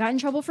 I got in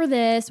trouble for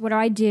this. What do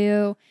I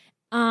do?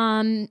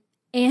 And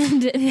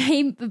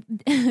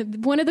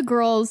one of the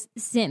girls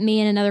sent me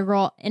and another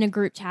girl in a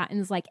group chat and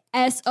was like,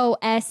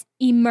 SOS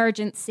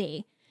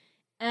emergency.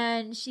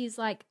 And she's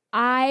like,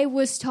 I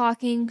was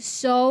talking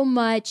so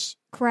much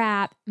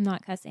crap. I'm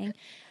not cussing.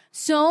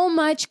 So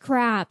much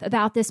crap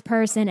about this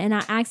person. And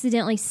I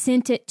accidentally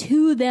sent it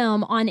to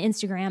them on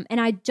Instagram. And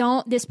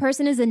this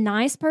person is a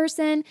nice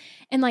person.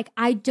 And like,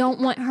 I don't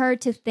want her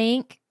to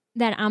think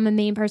that I'm a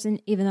mean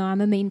person, even though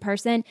I'm a mean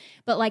person.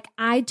 But like,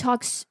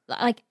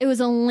 it was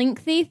a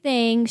lengthy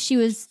thing she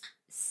was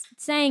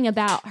saying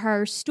about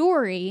her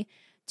story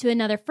to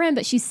another friend,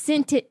 but she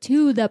sent it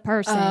to the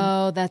person.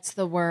 Oh, that's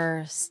the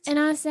worst. And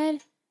I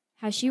said,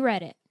 has she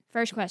read it?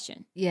 First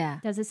question. Yeah.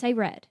 Does it say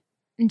read?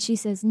 And she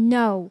says,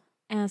 no.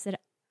 And I said,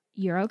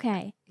 you're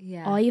okay.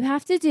 Yeah. All you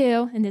have to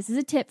do, and this is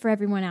a tip for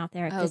everyone out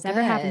there, if this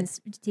ever happens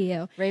to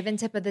you. Raven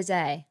tip of the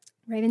day.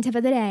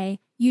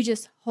 You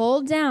just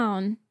hold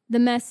down the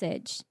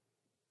message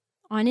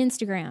on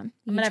Instagram.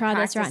 You can try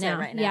this right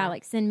now. Yeah,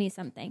 like send me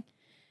something.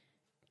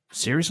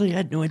 Seriously? I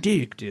had no idea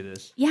you could do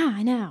this. Yeah,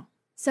 I know.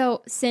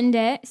 So send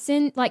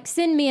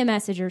me a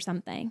message or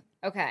something.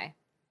 Okay.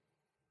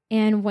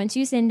 And once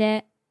you send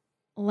it,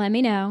 let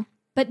me know.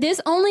 But this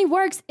only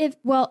works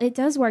it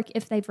does work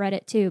if they've read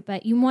it too,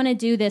 but you want to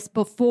do this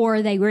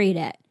before they read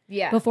it.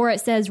 Yeah. Before it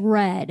says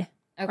read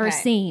or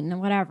seen,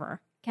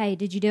 whatever. Okay,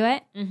 did you do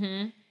it?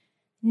 Mm-hmm.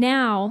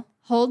 Now,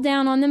 hold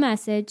down on the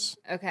message.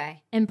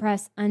 Okay. And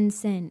press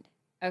unsend.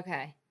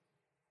 Okay.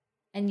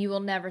 And you will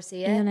never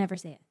see it? And you'll never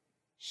see it.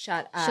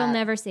 Shut up. She'll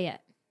never see it.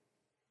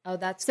 Oh,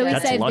 that's so good. we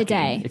saved the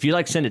day. If you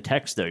like send a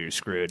text though, you're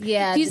screwed.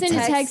 Yeah. If you send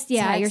a text,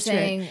 you're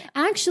screwed.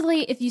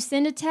 Actually, if you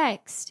send a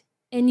text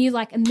and you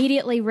like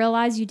immediately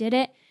realize you did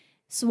it,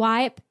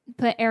 swipe,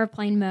 put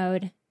airplane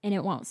mode, and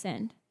it won't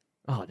send.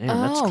 Oh, damn,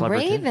 that's clever.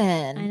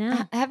 Raven. I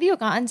know. Have you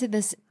gotten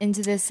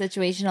into this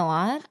situation a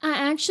lot?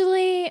 I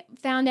actually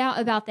found out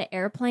about the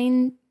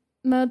airplane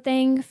mode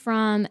thing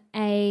from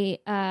a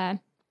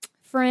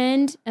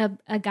friend,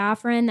 a guy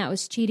friend that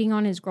was cheating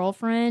on his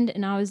girlfriend,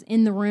 and I was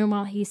in the room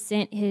while he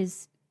sent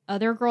his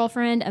other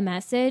girlfriend a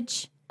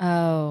message.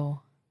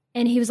 Oh.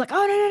 And he was like,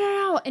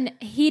 oh, no. And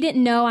he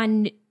didn't know I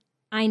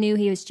knew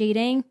he was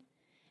cheating.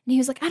 And he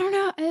was like, I don't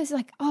know. I was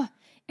like, oh,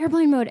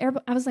 airplane mode.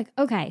 I was like,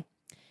 okay,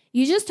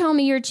 you just told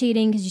me you're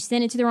cheating because you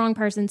sent it to the wrong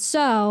person.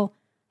 So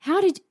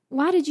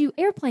why did you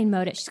airplane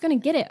mode it? She's going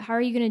to get it. How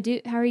are you going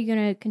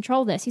to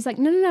control this? He's like,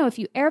 no. If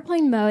you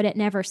airplane mode, it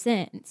never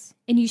sends.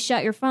 And you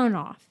shut your phone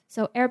off.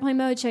 So airplane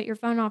mode, shut your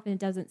phone off, and it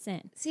doesn't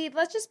send. See,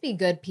 let's just be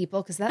good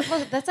people, because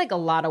that's like a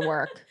lot of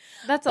work.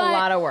 That's a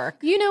lot of work.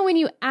 You know, when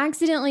you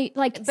accidentally,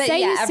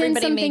 say you send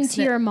something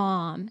to your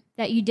mom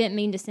that you didn't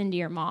mean to send to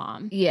your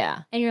mom.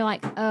 Yeah. And you're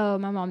like, oh,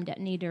 my mom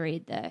doesn't need to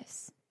read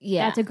this.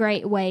 Yeah. That's a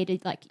great way to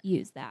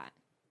use that.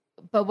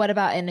 but what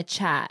about in a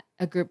chat,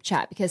 a group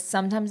chat? Because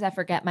sometimes I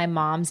forget my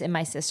mom's in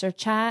my sister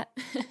chat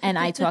and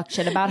I talk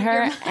shit about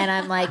her. And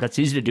I'm like, That's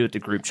easy to do with the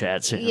group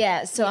chats.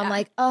 yeah. So I'm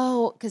like,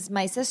 oh, because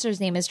my sister's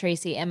name is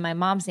Tracy and my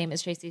mom's name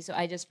is Tracy. So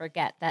I just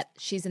forget that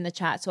she's in the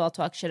chat. So I'll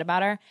talk shit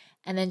about her.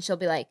 And then she'll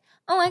be like,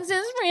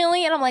 Alexis,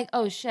 really? And I'm like,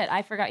 oh shit,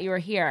 I forgot you were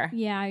here.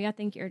 Yeah, I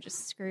think you're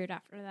just screwed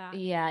after that.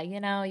 Yeah, you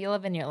know, you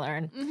live and you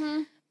learn.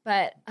 Mm-hmm.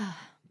 But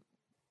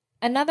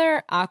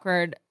another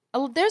awkward,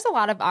 there's a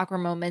lot of awkward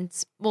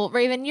moments. Well,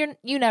 Raven,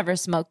 you never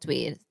smoked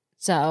weed.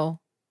 So,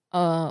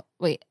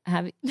 wait,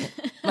 have you?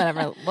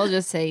 Whatever. We'll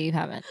just say you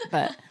haven't,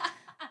 but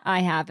I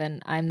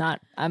haven't. I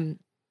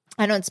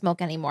don't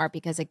smoke anymore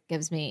because it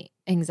gives me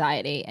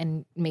anxiety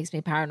and makes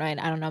me paranoid.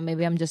 I don't know.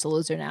 Maybe I'm just a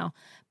loser now,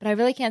 but I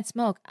really can't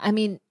smoke. I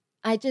mean,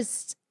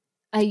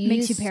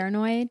 makes you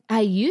paranoid?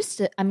 I used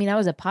to. I mean, I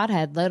was a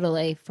pothead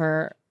literally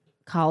for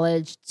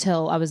college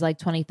till I was like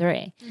 23.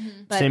 Mm-hmm.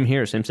 But, same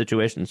here, same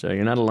situation. So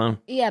you're not alone.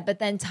 yeah, but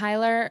then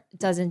Tyler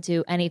doesn't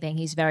do anything.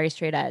 He's very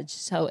straight edge,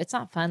 so it's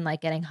not fun like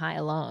getting high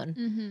alone.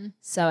 Mm-hmm.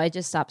 So I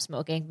just stopped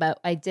smoking. But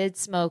I did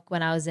smoke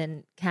when I was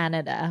in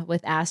Canada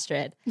with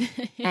Astrid,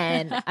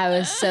 and I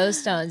was so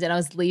stoned. And I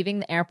was leaving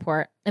the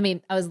airport. I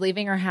mean, I was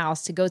leaving her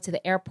house to go to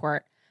the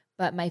airport,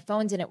 but my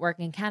phone didn't work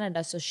in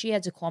Canada, so she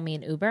had to call me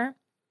an Uber.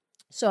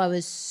 So I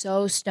was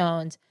so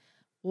stoned.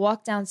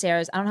 Walk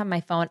downstairs. I don't have my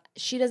phone.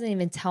 She doesn't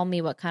even tell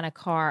me what kind of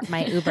car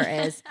my Uber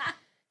is.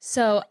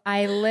 So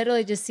I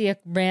literally just see a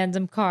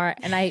random car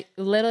and I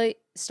literally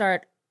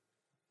start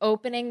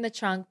opening the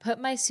trunk, put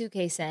my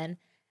suitcase in,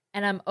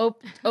 and I'm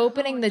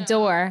opening the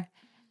door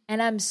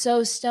and I'm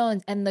so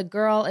stoned. And the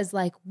girl is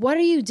like, what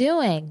are you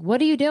doing?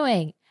 What are you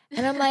doing?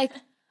 And I'm like,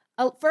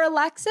 oh, for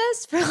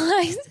Alexis?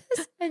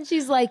 And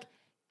she's like,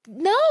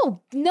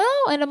 no.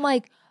 And I'm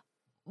like,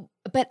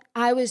 but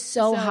I was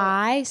so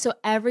high, so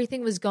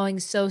everything was going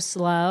so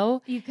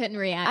slow. You couldn't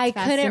react. I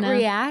couldn't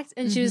react,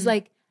 and she was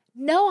like,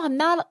 "No, I'm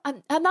not.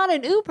 I'm not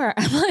an Uber."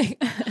 I'm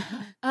like,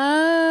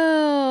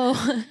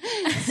 "Oh."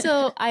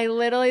 So I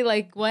literally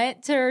like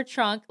went to her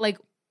trunk, like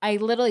I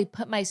literally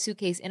put my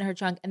suitcase in her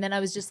trunk, and then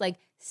I was just like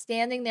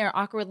standing there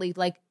awkwardly,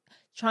 like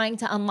trying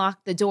to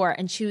unlock the door,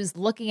 and she was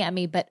looking at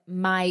me, but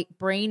my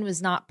brain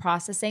was not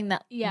processing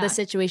that the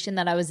situation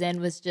that I was in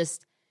was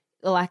just,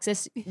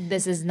 Alexis,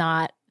 this is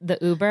not the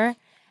Uber.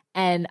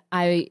 And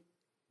I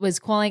was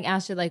calling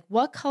Astrid like,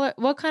 what kind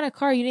of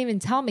car? You didn't even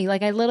tell me.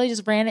 Like I literally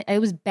just ran it. I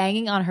was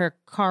banging on her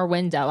car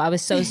window. I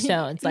was so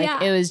stoned.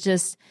 Like it was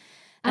just.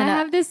 I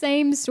have the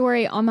same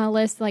story on my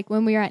list. Like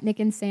when we were at Nick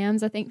and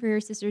Sam's, I think for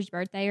your sister's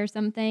birthday or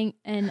something.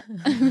 And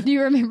do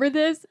you remember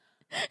this?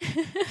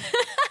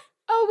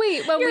 Oh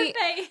wait, when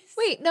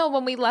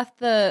we left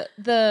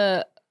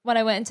the when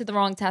I went into the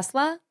wrong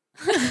Tesla.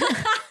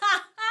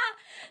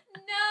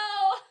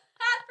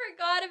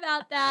 Forgot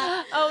about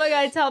that. Oh my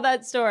God, tell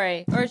that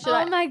story. Or should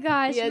I? Oh my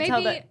gosh. Yeah,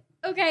 maybe.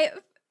 Okay.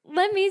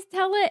 Let me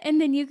tell it and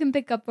then you can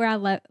pick up where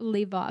I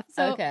leave off.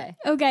 So, okay.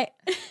 Ubers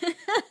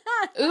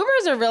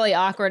are really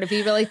awkward if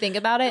you really think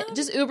about it.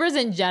 Just Ubers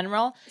in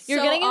general.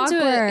 You're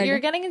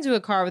getting into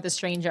a car with a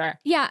stranger.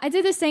 Yeah, I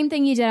did the same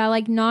thing you did. I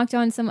like knocked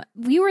on some.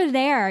 We were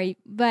there,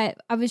 but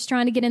I was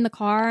trying to get in the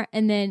car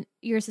and then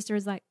your sister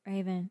was like,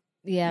 Raven.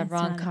 Yeah,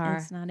 wrong car.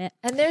 That's not it.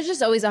 And there's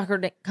just always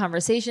awkward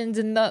conversations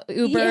in the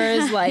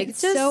Ubers. Yeah, like it's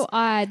just so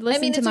odd.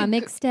 Listen to my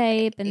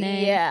mixtape and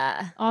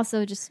then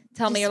also just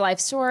tell me your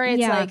life story.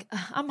 It's like,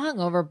 I'm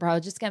hungover,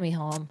 bro. Just get me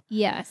home.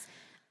 Yes.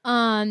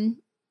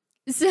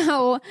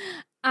 So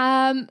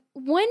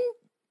one.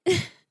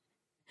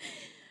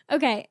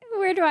 Okay,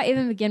 where do I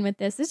even begin with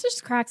this? This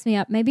just cracks me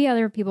up. Maybe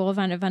other people will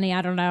find it funny.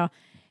 I don't know.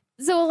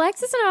 So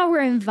Alexis and I were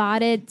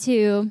invited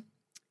to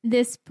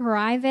this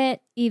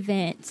private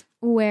event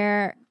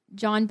where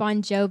John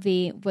Bon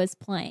Jovi was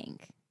playing.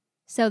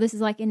 So this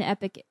is like an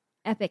epic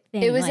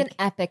thing. It was an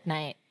epic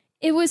night.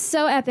 It was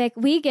so epic.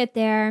 We get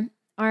there.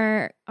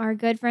 Our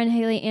good friend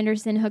Haley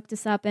Anderson hooked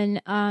us up,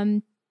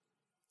 and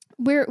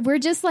we're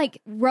just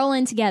like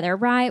rolling together,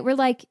 right? We're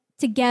like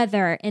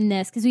together in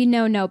this because we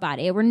know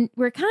nobody.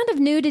 We're kind of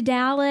new to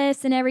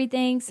Dallas and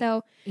everything.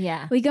 So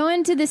yeah, we go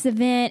into this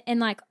event and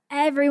like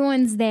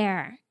everyone's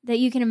there that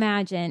you can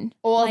imagine.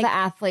 All like, the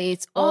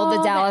athletes, all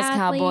the Dallas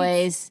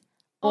Cowboys.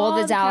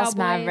 All the Dallas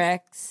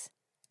Mavericks.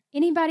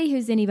 Anybody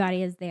who's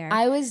anybody is there.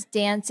 I was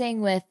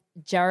dancing with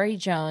Jerry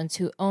Jones,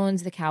 who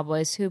owns the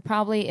Cowboys, who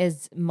probably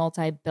is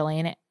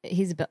multi-billionaire.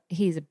 He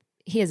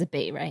has a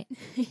B, right?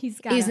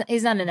 He's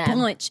not an M.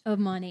 Bunch of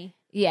money.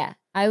 Yeah.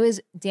 I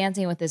was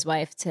dancing with his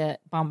wife to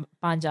Bon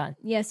John.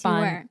 Yes, you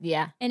were.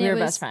 Yeah. And we were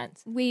best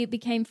friends. We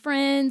became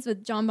friends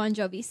with John Bon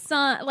Jovi's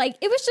son. Like,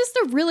 it was just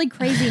a really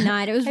crazy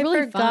night. It was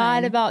really fun. I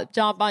forgot about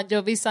John Bon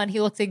Jovi's son.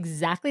 He looks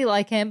exactly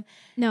like him.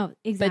 No,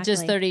 exactly. But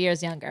just 30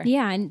 years younger.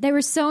 Yeah, and they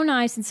were so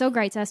nice and so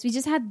great to us. We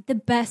just had the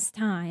best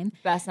time.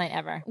 Best night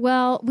ever.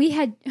 Well, we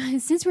had,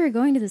 since we were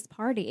going to this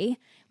party,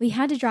 we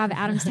had to drive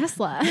Adam's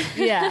Tesla.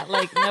 Yeah,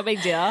 like no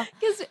big deal.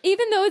 Because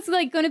even though it's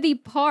like going to be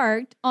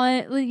parked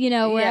on,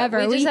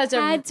 wherever, we had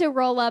to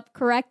roll up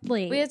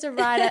correctly. We had to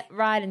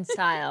ride in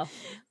style.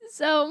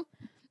 So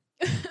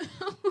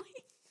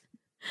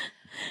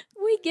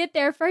we get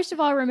there, first of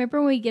all, remember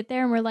when we get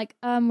there and we're like,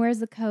 where's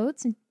the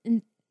coats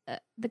and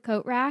the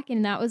coat rack?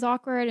 And that was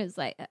awkward. It was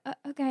like,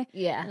 okay.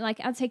 Yeah. And, like,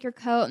 I'll take your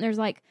coat, and there's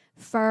like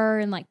fur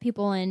and like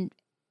people in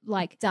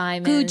like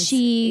Diamonds.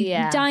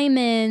 Gucci,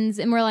 diamonds.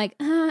 And we're like,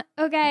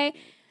 okay.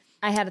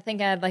 I had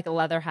like a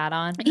leather hat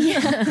on.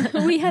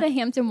 Yeah. We had a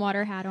Hampton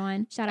Water hat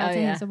on. Shout out to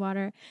Hampton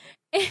Water.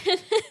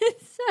 And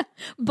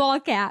ball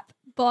cap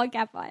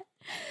on.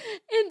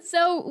 And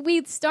so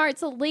we start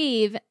to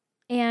leave,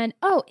 and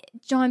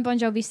John Bon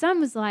Jovi's son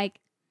was like,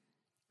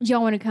 do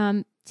y'all want to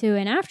come to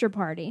an after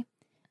party?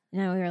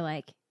 And we were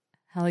like,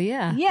 hell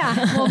yeah.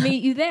 Yeah, we'll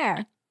meet you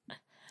there.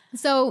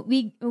 So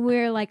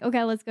we're like,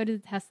 okay, let's go to the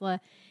Tesla.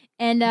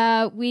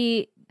 And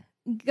we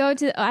go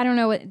to, I don't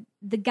know what,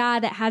 the guy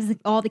that has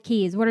all the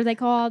keys. What are they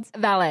called?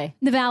 Valet.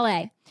 The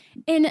valet.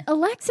 And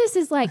Alexis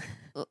is like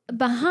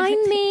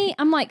behind me.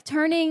 I'm like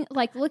turning,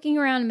 like looking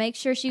around to make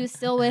sure she was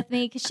still with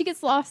me because she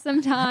gets lost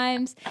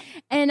sometimes.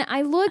 And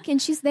I look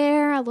and she's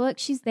there. I look,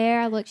 she's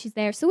there. I look, she's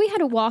there. So we had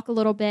to walk a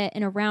little bit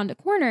and around a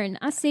corner, and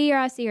I see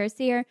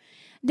her.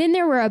 Then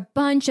there were a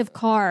bunch of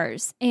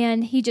cars,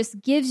 and he gives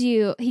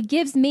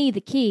me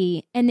the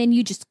key, and then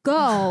you just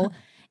go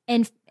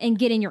and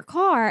get in your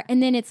car,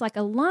 and then it's like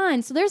a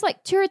line. So there's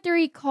like 2 or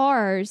 3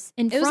 cars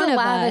in front of us. It was a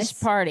lavish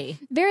party.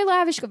 Very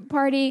lavish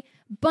party,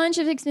 bunch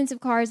of expensive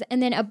cars,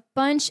 and then a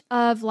bunch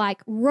of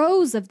like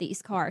rows of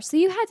these cars. So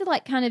you had to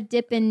like kind of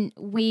dip and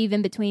weave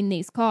in between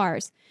these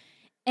cars.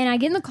 And I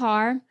get in the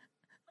car,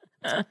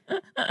 and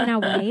I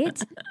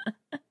wait,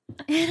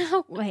 and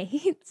I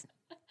wait.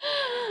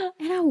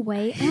 And I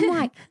wait. And I'm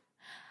like,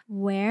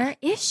 where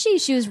is she?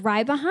 She was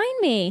right behind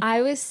me.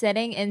 I was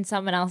sitting in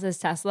someone else's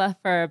Tesla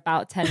for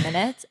about 10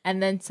 minutes.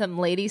 And then some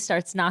lady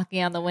starts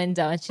knocking on the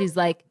window. And she's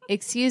like,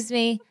 excuse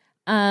me.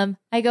 I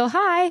go,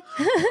 hi.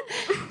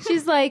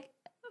 She's like,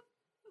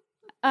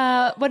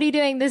 what are you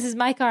doing? This is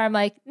my car. I'm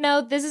like,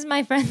 no, this is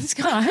my friend's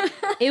car.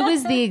 It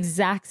was the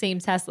exact same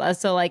Tesla.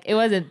 So like, it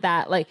wasn't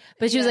that like,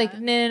 but she was like,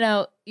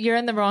 no, you're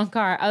in the wrong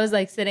car. I was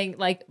like sitting,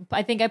 like,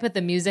 I think I put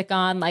the music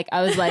on. Like,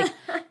 I was like,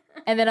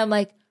 and then I'm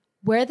like,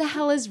 where the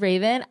hell is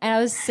Raven? And I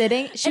was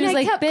sitting, she was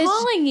like, kept bitch.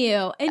 calling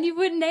you and you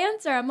wouldn't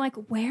answer. I'm like,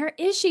 where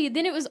is she?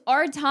 Then it was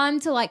our time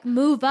to like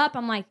move up.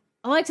 I'm like,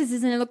 Alexis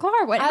isn't in the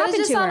car. What happened to her? I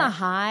was just on a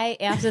high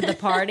after the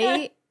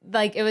party.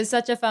 Like, it was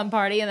such a fun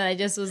party. And then I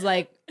just was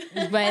like,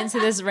 went into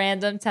this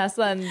random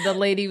Tesla, and the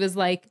lady was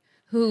like,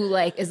 who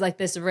like is like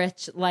this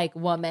rich like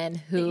woman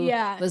who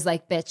was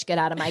like, bitch, get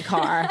out of my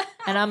car.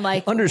 And I'm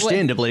like,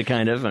 understandably,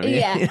 kind of. I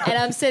mean, And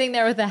I'm sitting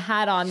there with a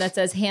hat on that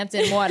says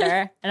Hampton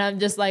Water, and I'm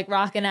just like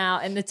rocking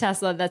out in the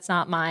Tesla that's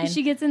not mine.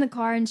 She gets in the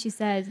car and she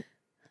says,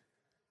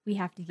 we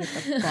have to get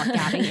the fuck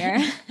out of here.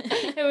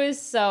 It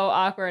was so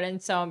awkward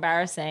and so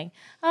embarrassing.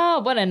 Oh,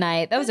 what a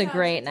night. That was a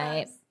great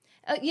night.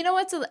 You know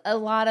what's a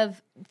lot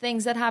of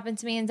things that happened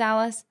to me in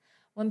Dallas?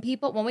 When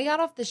we got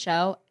off the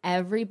show,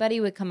 everybody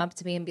would come up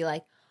to me and be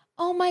like,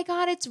 oh my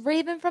God, it's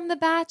Raven from The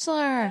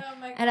Bachelor. Oh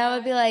my God. And I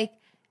would be like,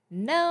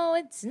 no,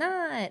 it's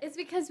not. It's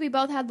because we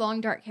both had long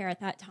dark hair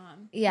at that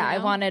time. Yeah, you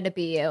know? I wanted to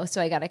be you,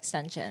 so I got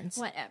extensions.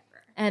 Whatever.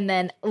 And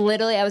then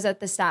literally I was at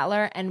the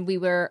Statler, and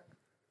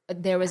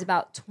there was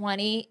about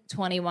 20,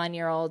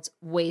 21-year-olds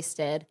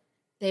wasted.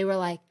 They were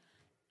like,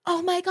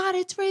 oh my God,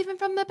 it's Raven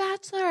from The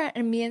Bachelor.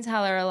 And me and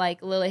Tyler are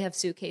like, literally have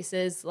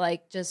suitcases,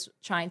 like just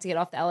trying to get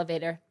off the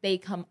elevator. They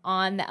come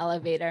on the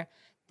elevator.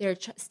 They're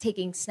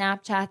taking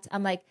Snapchats.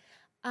 I'm like,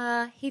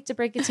 hate to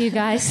break it to you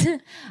guys.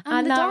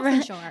 I'm the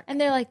dolphin shark. And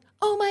they're like,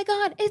 oh my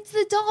God, it's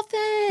the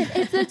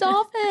dolphin. It's the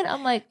dolphin.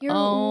 I'm like,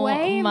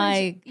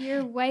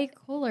 you're way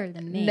cooler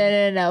than me.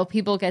 No.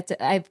 People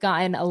I've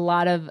gotten a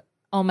lot of,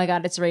 oh my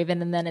God, it's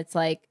Raven. And then it's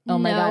like, oh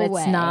my God,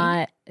 it's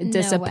not.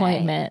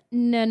 Disappointment.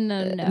 No.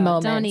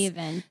 Moments. Don't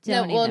even.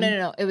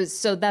 No. It was,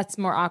 so that's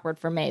more awkward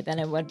for me than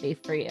it would be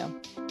for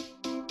you.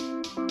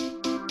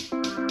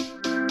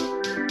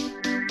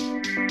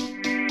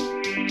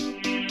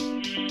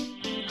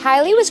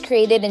 Hylie was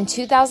created in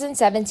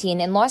 2017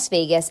 in Las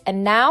Vegas,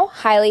 and now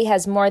Hylie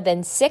has more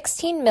than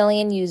 16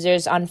 million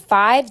users on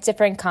 5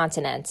 different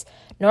continents: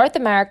 North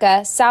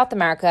America, South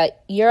America,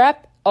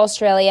 Europe,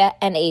 Australia,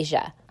 and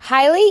Asia.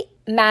 Hylie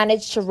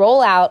managed to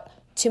roll out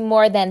to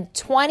more than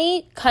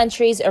 20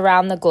 countries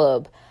around the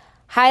globe.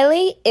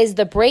 Hylie is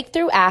the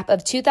breakthrough app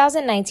of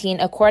 2019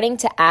 according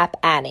to App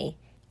Annie.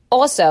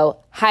 Also,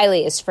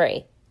 Hylie is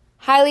free.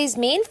 Hylie's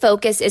main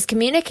focus is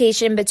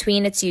communication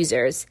between its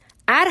users.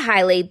 At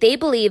Hylie, they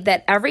believe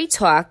that every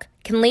talk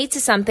can lead to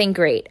something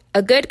great.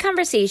 A good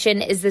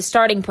conversation is the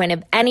starting point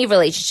of any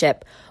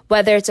relationship,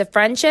 whether it's a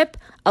friendship,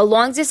 a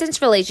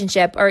long-distance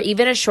relationship, or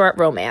even a short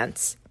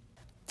romance.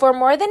 For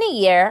more than a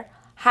year,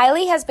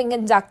 Hylie has been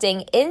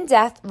conducting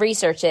in-depth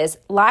researches,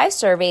 live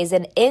surveys,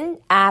 and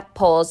in-app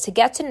polls to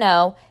get to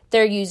know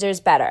their users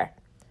better.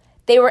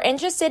 They were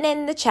interested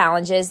in the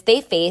challenges they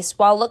face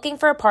while looking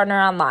for a partner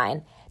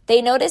online.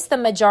 They noticed the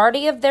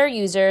majority of their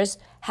users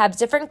have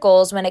different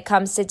goals when it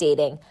comes to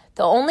dating.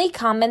 The only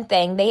common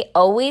thing they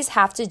always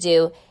have to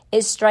do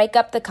is strike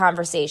up the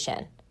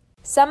conversation.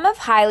 Some of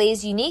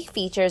Hylie's unique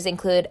features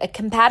include a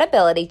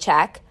compatibility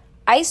check,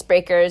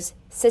 icebreakers,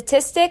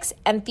 statistics,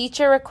 and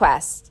feature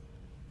requests.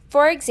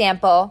 For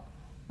example,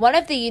 one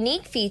of the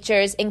unique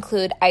features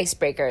include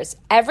icebreakers.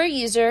 Every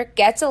user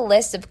gets a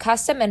list of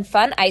custom and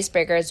fun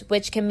icebreakers,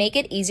 which can make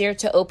it easier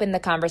to open the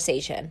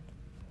conversation.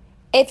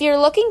 If you're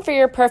looking for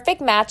your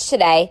perfect match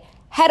today,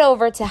 head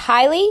over to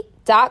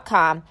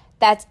Highly.com.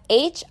 That's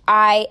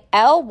HILY.com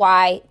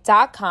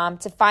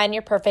to find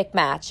your perfect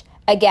match.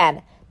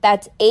 Again,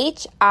 that's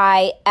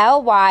HILY.com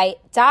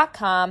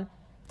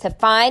to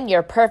find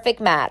your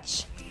perfect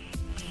match.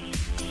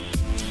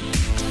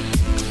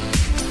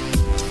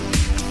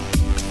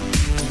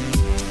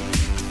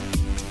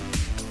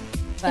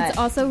 It's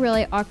also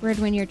really awkward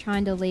when you're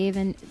trying to leave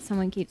and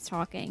someone keeps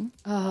talking.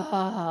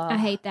 I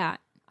hate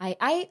that.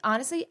 I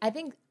honestly, I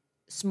think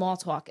small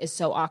talk is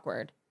so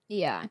awkward.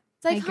 Yeah.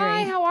 It's like,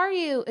 hi, how are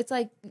you? It's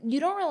like, you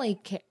don't really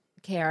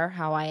care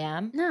how I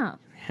am. No.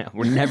 Yeah,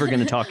 we're never going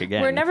to talk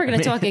again. We're never going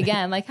to talk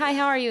again. Like, hi,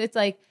 how are you? It's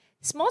like,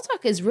 small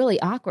talk is really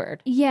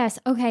awkward. Yes.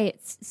 Okay.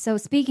 So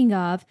speaking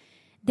of,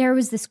 there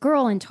was this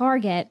girl in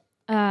Target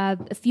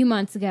a few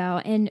months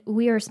ago, and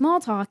we were small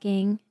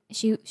talking.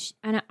 She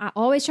and I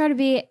always try to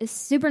be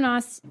super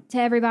nice to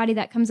everybody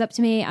that comes up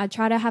to me. I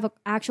try to have an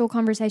actual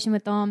conversation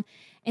with them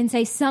and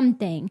say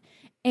something.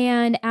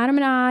 And Adam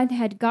and I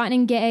had gotten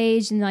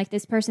engaged, and like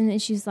this person,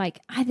 and she's like,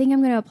 I think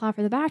I'm going to apply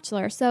for The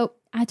Bachelor. So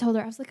I told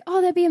her, I was like,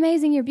 oh, that'd be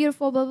amazing. You're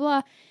beautiful, blah,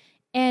 blah, blah.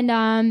 And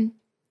I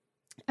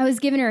was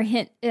giving her a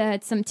hint,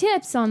 some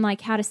tips on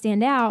like how to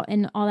stand out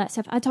and all that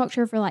stuff. I talked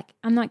to her for like,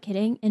 I'm not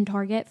kidding, in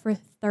Target for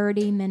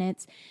 30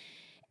 minutes.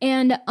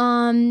 And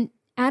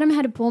Adam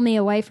had to pull me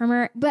away from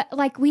her, but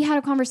like we had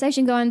a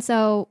conversation going,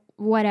 so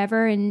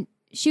whatever. And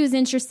she was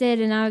interested,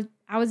 and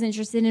I was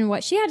interested in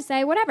what she had to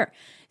say, whatever.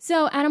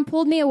 So Adam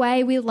pulled me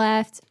away. We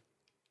left.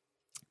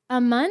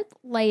 A month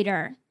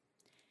later,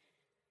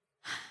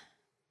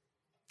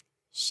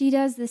 she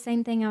does the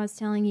same thing I was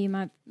telling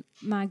you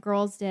my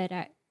girls did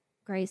at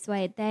Grace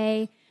Wade.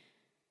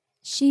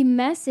 She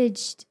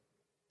messaged,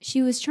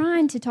 she was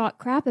trying to talk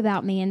crap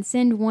about me and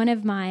send one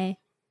of my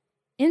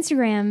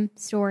Instagram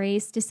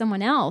stories to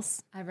someone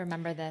else. I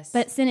remember this.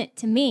 But sent it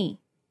to me.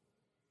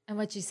 And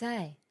what'd you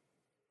say?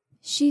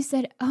 She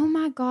said, oh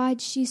my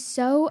God, she's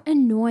so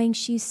annoying.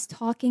 She's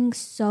talking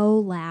so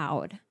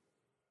loud.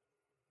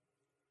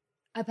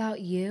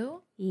 About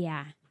you?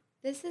 Yeah.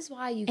 This is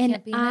why you and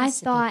can't be nice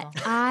to thought,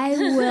 people. I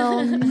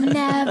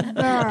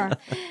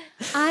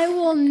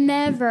will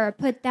never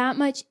put that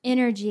much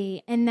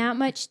energy and that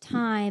much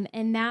time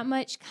and that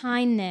much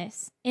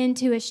kindness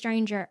into a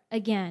stranger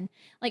again.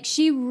 Like,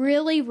 she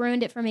really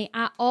ruined it for me.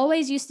 I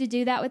always used to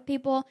do that with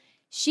people.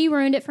 She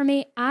ruined it for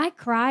me. I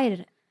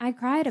cried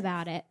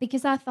about it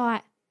because I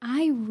thought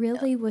I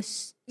really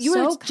was You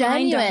so were kind to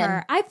genuine.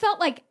 her. I felt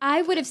like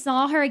I would have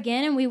saw her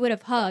again and we would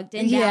have hugged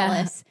in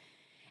Dallas.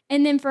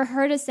 And then for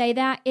her to say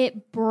that,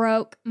 it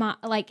broke my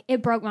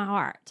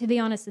heart, to be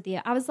honest with you.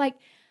 I was like,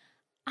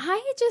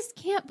 I just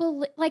can't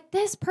believe, like,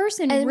 this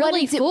person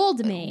really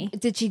fooled me.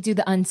 Did she do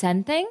the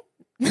unsend thing?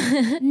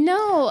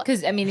 No.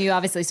 Because, I mean, you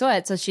obviously saw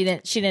it, so she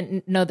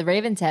didn't know the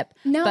Raven tip.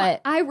 No, but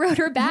I wrote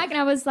her back and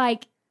I was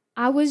like,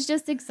 I was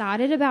just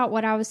excited about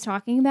what I was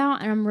talking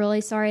about, and I'm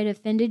really sorry it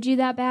offended you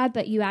that bad,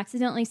 but you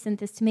accidentally sent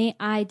this to me.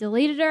 I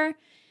deleted her.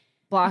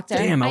 Blocked her.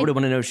 Damn, I would have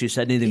wanted to know if she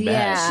said anything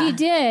bad. She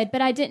did,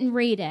 but I didn't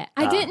read it.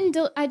 I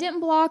didn't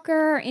block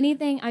her or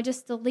anything. I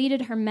just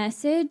deleted her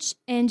message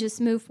and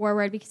just moved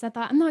forward because I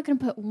thought I'm not going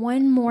to put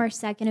one more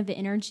second of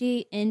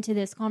energy into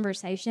this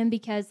conversation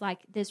because like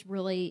this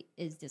really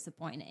is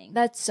disappointing.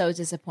 That's so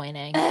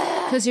disappointing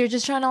because you're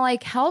just trying to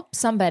like help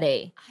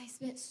somebody. I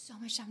spent so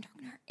much time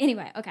talking to her.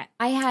 Anyway, okay.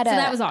 So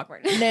that was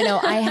awkward. No,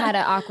 I had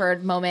an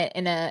awkward moment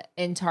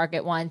in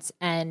Target once,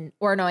 I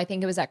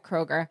think it was at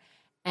Kroger.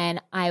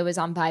 And I was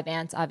on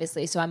Vyvanse,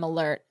 obviously, so I'm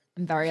alert.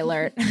 I'm very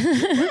alert.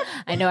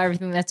 I know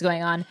everything that's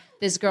going on.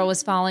 This girl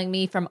was following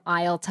me from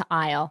aisle to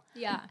aisle.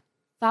 Yeah.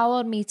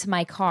 Followed me to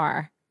my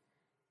car.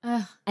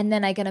 And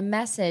then I get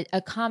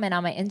a comment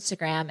on my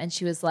Instagram, and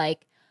she was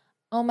like,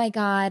 oh my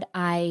God,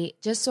 I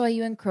just saw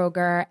you in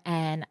Kroger,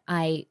 and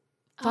I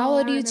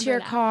followed you to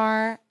your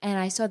car, and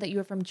I saw that you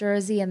were from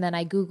Jersey, and then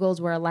I Googled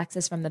where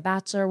Alexis from The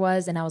Bachelor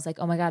was, and I was like,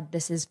 oh my God,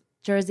 this is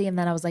Jersey. And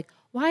then I was like,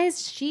 why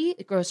is she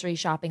grocery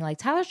shopping? Like,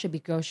 Tyler should be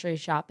grocery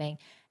shopping.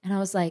 And I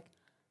was like,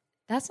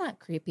 that's not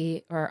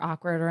creepy or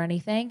awkward or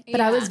anything. But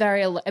I was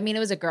very, it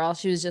was a girl.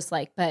 She was just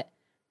like, but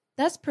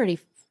that's pretty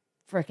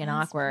freaking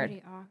awkward.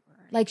 Pretty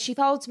awkward. Like, she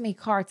followed to my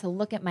car to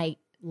look at my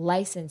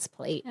license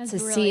plate That's to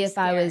really see if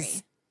I was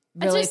scary.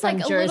 really It's just from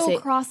like Jersey. a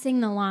little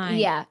crossing the line.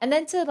 Yeah. And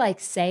then to like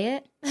say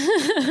it.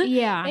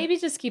 Yeah. Maybe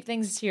just keep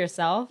things to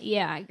yourself.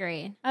 Yeah, I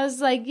agree. I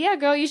was like, yeah,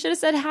 girl, you should have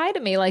said hi to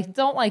me. Like,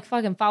 don't like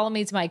fucking follow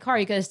me to my car.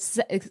 You could have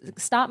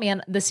stopped me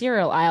on the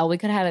cereal aisle. We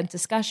could have had a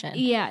discussion.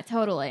 Yeah,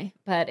 totally.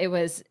 But it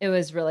was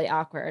really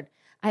awkward.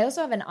 I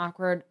also have an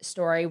awkward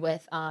story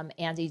with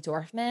Andy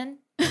Dorfman.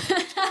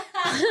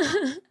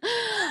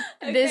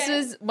 This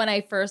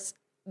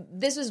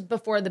was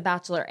before The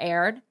Bachelor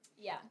aired.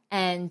 Yeah.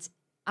 And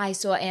I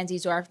saw Andy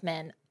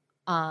Dorfman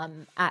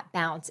at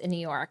Bounce in New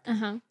York.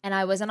 Uh-huh. And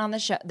I wasn't on the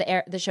show.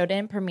 The show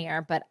didn't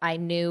premiere, but I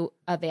knew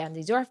of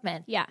Andy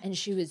Dorfman. Yeah. And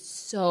she was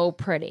so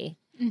pretty.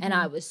 And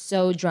I was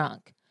so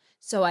drunk.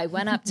 So I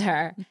went up to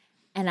her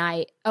and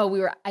I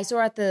saw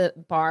her at the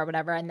bar or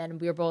whatever. And then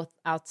we were both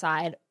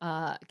outside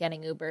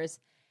getting Ubers.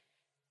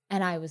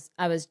 And I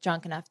was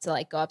drunk enough to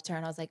like go up to her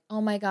and I was like,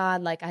 oh my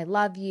God, like I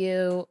love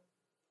you.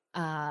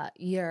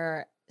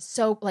 You're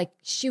so like,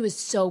 she was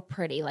so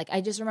pretty. Like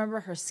I just remember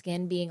her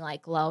skin being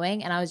like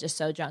glowing and I was just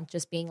so drunk,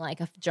 just being like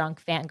a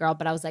drunk fangirl.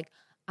 But I was like,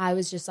 I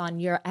was just on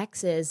your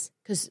ex's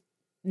because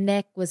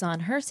Nick was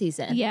on her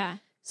season. Yeah.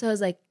 So I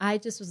was like, I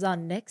just was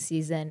on Nick's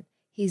season.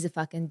 He's a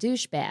fucking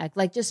douchebag,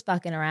 like just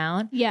fucking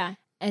around. Yeah.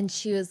 And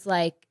she was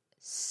like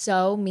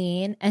so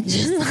mean and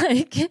just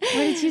like, What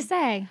did she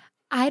say?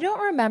 I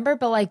don't remember,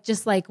 but like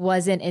just like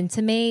wasn't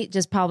into me.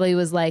 Just probably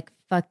was like,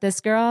 fuck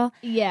this girl.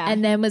 Yeah.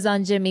 And then was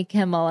on Jimmy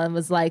Kimmel and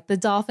was like, the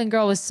dolphin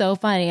girl was so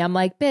funny. I'm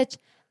like, bitch,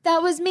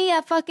 that was me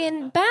at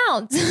fucking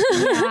Bounce.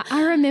 Yeah,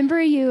 I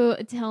remember you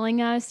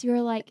telling us, you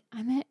were like,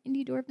 I met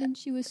Andy Dorfman.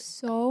 She was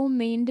so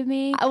mean to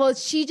me. Well,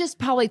 she just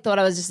probably thought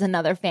I was just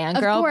another fangirl.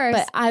 Of course.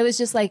 But I was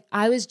just like,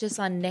 I was just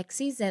on Nick's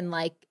season,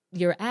 like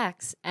your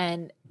ex.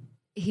 And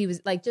he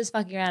was like just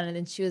fucking around. And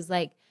then she was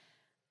like,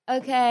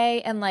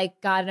 okay. And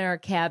like got in her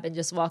cab and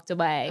just walked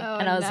away. Oh,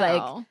 and I was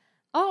like,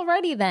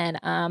 alrighty then.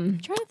 I'm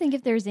trying to think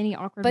if there's any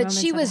awkward But moments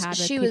she was I've had with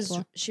she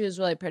people. was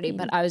really pretty.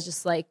 But I was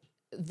just like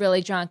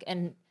really drunk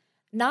and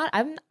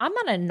I'm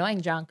not an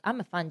annoying drunk.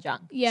 I'm a fun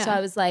drunk. Yeah. So I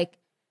was like,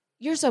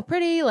 you're so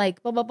pretty,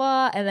 like blah blah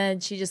blah. And then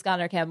she just got in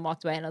her cab and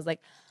walked away. And I was like,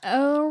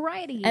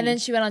 Alrighty. and then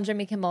she went on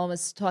Jimmy Kimmel and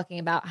was talking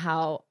about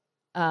how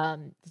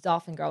the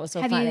dolphin girl was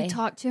so have funny. you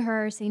talked to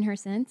her or seen her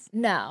since?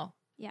 No,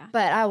 Yeah.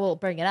 but I will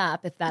bring it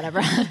up if that ever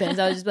happens.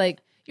 I was just like,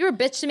 you're a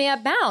bitch to me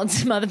at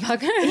Bounce,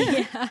 motherfucker.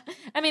 Yeah.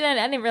 I mean, I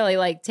didn't really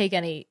like take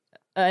any.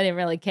 I didn't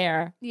really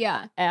care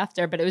Yeah.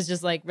 after, but it was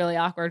just like really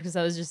awkward because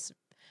I was just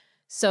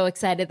so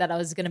excited that I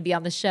was going to be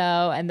on the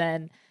show, and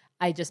then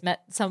I just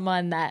met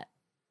someone that,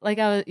 like,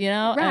 I was,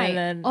 Right. And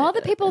then, all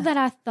the people that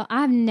I thought,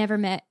 I've never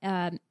met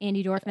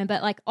Andy Dorfman,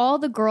 but like all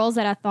the girls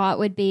that I thought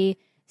would be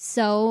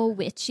so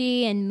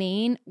witchy and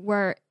mean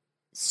were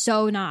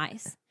so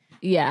nice.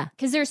 yeah.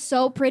 Because they're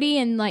so pretty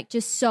and like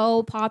just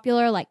so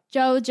popular, like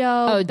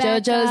JoJo. Oh,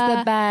 Becca, JoJo's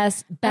the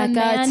best. Becca,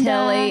 Amanda.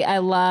 Tilly, I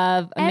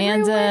love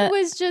Amanda. Everyone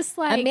was just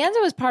like, Amanda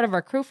was part of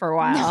our crew for a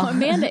while. no,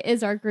 Amanda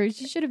is our crew.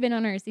 She should have been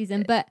on our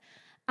season, but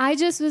I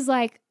just was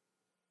like,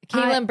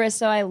 Caitlin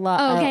Bristow, I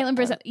love. Caitlin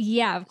Bristow.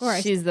 Yeah, of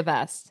course. She's the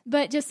best.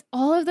 But just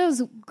all of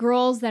those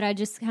girls that I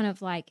just kind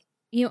of like,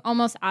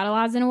 almost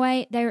idolize in a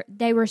way.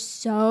 They were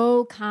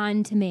so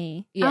kind to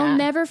me. Yeah. I'll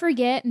never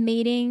forget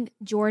meeting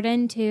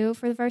Jordan too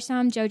for the first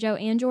time, JoJo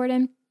and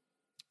Jordan.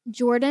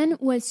 Jordan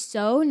was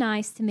so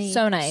nice to me.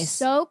 So nice.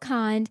 So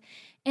kind.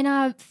 And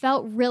I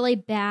felt really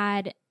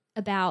bad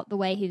about the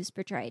way he was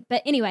portrayed.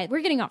 But anyway,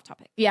 we're getting off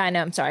topic. Yeah, I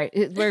know. I'm sorry.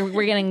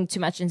 We're getting too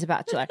much into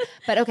Bachelor.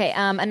 But okay,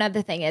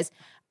 another thing is,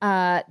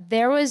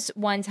 there was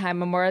one time,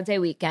 Memorial Day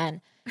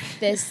weekend,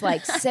 this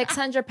like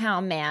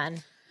 600-pound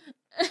man,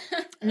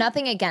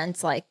 nothing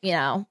against like,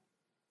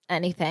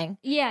 anything.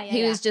 Yeah.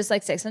 He was just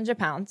like 600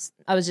 pounds.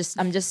 I'm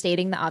just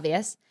stating the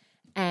obvious.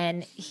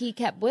 And he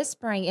kept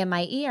whispering in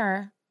my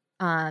ear.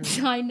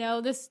 I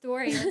know this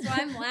story. That's why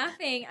I'm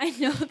laughing. I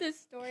know this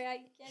story.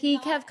 He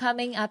kept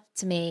coming up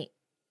to me.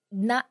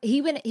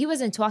 He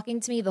wasn't talking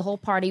to me the whole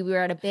party. We were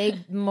at a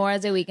big Memorial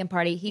Day weekend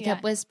party. He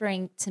kept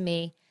whispering to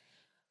me,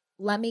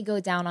 "Let me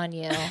go down on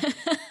you.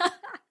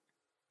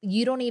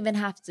 You don't even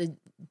have to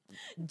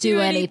do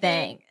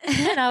anything."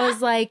 And I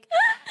was like,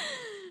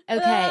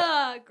 okay.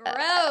 Ugh, gross.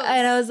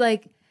 And I was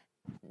like,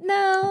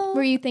 no.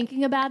 Were you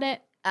thinking about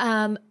it?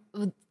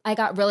 I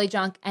got really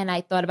drunk and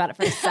I thought about it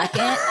for a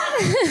second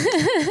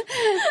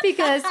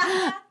because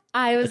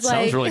I was That like,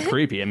 sounds really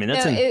creepy. I mean,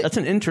 that's No, that's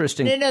an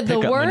interesting no. The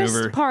pickup worst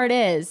maneuver. part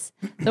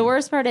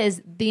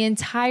is the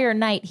entire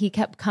night he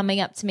kept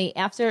coming up to me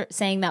after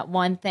saying that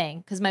one thing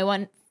because my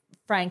one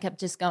friend kept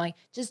just going,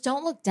 just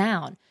don't look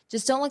down.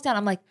 Just don't look down.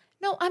 I'm like,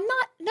 no, I'm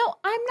not. No,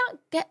 I'm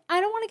not.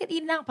 I don't want to get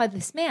eaten out by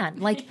this man.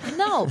 Like,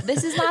 no,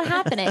 this is not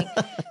happening.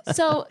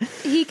 So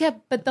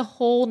but the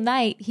whole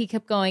night he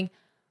kept going,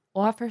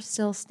 offer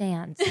still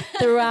stands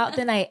throughout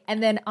the night.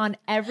 And then on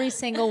every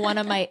single one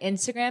of my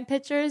Instagram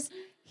pictures,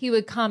 he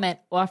would comment,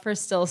 offer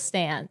still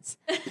stands.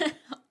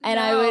 And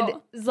I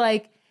was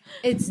like,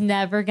 it's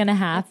never going to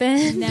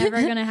happen.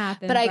 Never gonna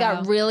happen. But I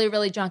got bro. really,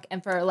 really drunk.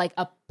 And for like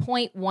a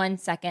 0.1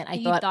 second,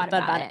 I thought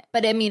about it.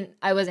 But I mean,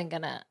 I wasn't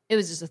going to, it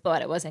was just a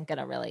thought. It wasn't going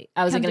to really,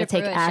 I wasn't going to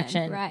take fruition,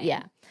 action. right.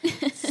 Yeah.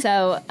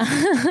 So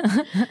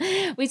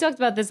we talked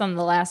about this on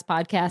the last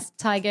podcast.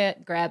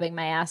 Tyga grabbing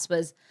my ass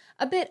was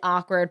a bit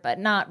awkward, but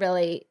not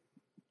really.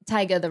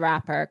 Tyga the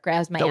rapper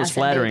grabs my ass. That was in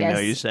flattering, Vegas.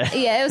 though, you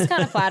say. Yeah, it was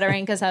kind of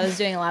flattering because I was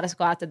doing a lot of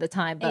squats at the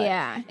time. But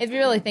Yeah. if you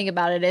really think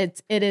about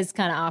it, it is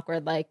kind of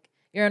awkward. Like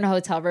you're in a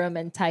hotel room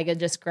and Tyga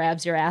just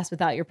grabs your ass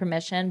without your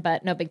permission,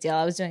 but no big deal.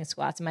 I was doing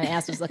squats and my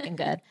ass was looking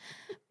good.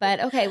 But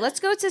okay, let's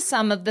go to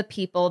some of the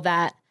people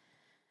that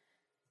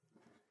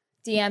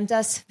DM'd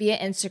us via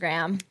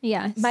Instagram.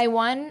 Yes. My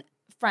one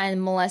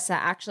friend Melissa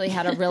actually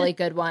had a really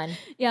good one.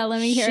 Yeah,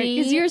 let me hear it.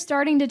 Because you're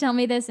starting to tell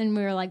me this, and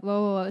we were like,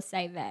 whoa,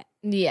 save it.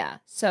 Yeah.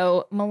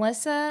 So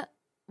Melissa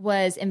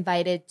was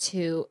invited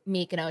to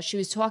Mykonos. She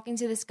was talking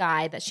to this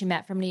guy that she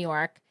met from New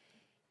York.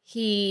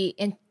 He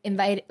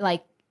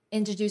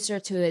introduced her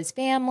to his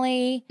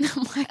family.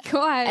 Oh my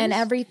gosh. And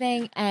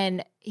everything.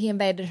 And he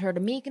invited her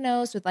to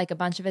Mykonos with like a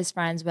bunch of his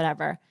friends,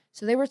 whatever.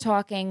 So they were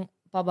talking,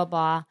 blah, blah,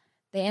 blah.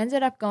 They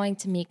ended up going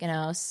to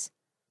Mykonos,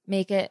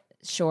 make it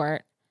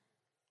short.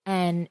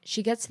 And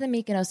she gets to the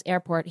Mykonos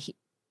airport.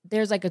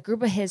 There's like a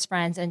group of his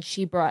friends, and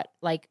she brought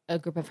like a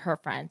group of her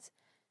friends.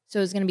 So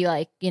it was going to be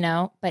like,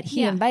 but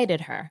he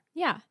invited her.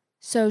 Yeah.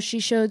 So she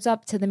shows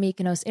up to the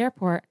Mykonos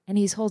airport, and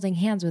he's holding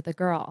hands with a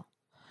girl.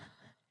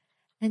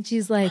 And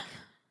she's like,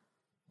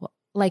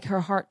 like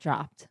her heart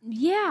dropped.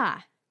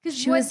 Yeah.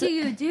 Because what do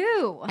you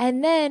do?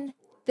 And then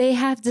they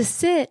have to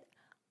sit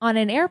on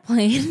an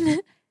airplane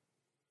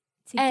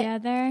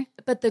together.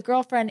 But the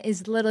girlfriend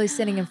is literally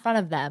sitting in front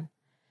of them.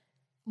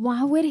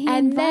 Why would he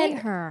invite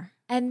her?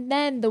 And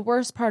then the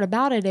worst part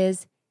about it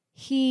is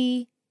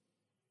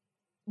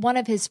one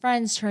of his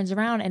friends turns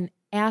around and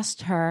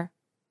asked her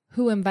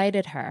who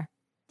invited her.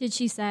 Did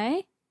she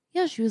say?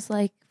 Yeah, she was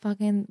like,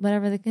 fucking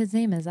whatever the kid's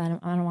name is. I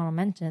don't want to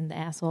mention the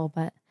asshole,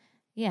 but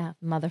yeah,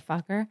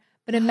 motherfucker.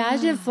 But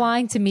imagine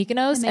flying to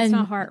Mykonos. It makes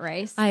my heart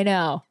race. I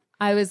know.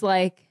 I was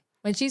like,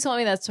 when she told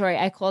me that story,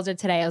 I called her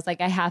today. I was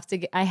like, I have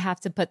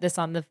to put this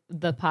on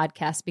the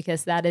podcast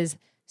because that is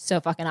so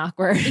fucking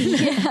awkward.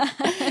 Yeah.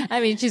 I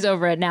mean, she's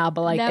over it now,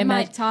 but like, that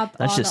might top.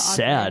 That's just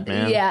sad,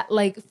 man. Yeah,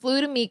 like flew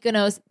to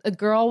Mykonos,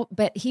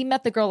 but he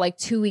met the girl like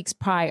 2 weeks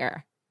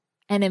prior,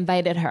 and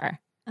invited her.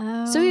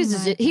 Oh, so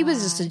he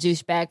was just a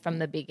douchebag from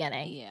the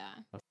beginning.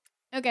 Yeah.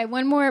 Okay,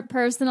 one more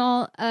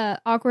personal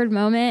awkward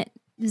moment.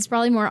 This is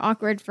probably more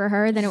awkward for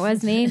her than it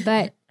was me,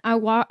 but I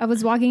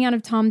was walking out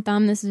of Tom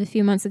Thumb. This was a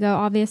few months ago,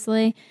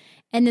 obviously,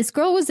 and this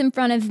girl was in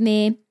front of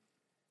me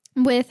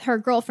with her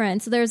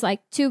girlfriend. So there's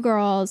like two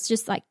girls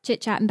just like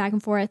chit-chatting back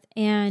and forth,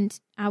 and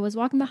I was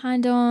walking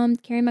behind them,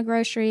 carrying my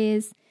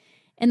groceries,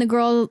 and the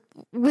girl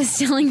was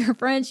telling her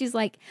friend, she's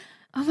like,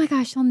 oh my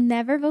gosh, I'll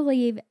never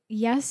believe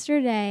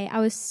yesterday I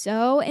was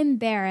so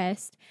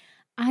embarrassed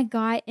I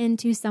got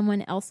into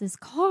someone else's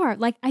car.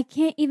 Like, I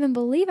can't even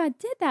believe I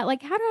did that.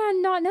 Like, how did I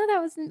not know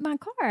that was in my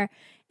car?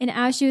 And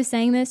as she was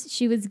saying this,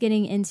 she was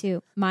getting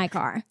into my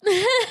car. And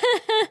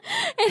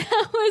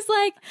I was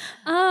like,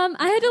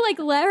 I had to like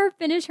let her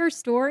finish her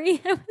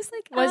story. I was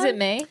like, was it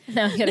me?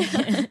 No, I'm kidding.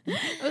 I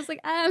was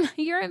like,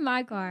 you're in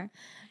my car.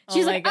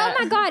 She's like, oh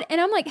my God.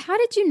 And I'm like, how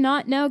did you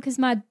not know? Because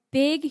my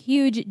big,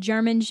 huge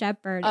German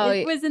Shepherd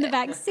was in the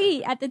back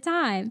seat at the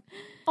time.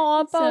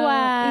 Oh, so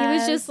he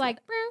was just like,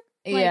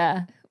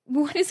 yeah.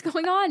 What is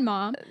going on,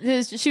 Mom?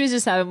 She was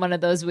just having one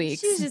of those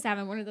weeks. She was just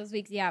having one of those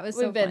weeks. Yeah, it was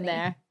so We've been funny.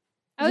 there.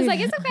 I was like,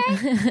 it's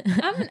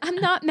okay. I'm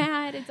not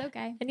mad. It's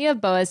okay. And you have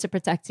Boaz to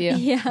protect you.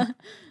 Yeah.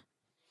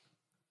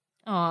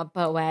 Oh,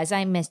 Boaz.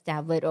 I missed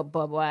that little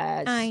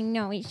Boaz. I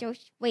know. He's so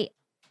sweet.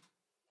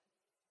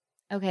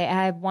 Okay,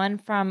 I have one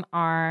from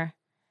our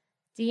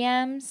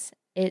DMs.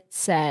 It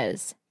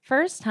says,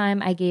 first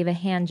time I gave a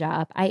hand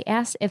job, I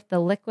asked if the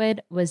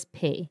liquid was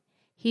pee.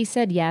 He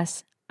said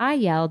yes. I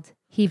yelled.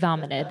 He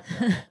vomited.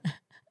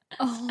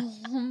 Oh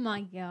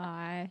my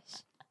gosh.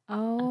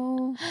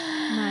 Oh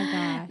my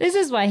gosh. This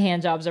is why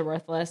hand jobs are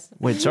worthless.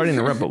 Wait, sorry to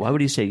interrupt, but why would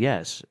he say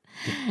yes?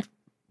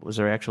 Was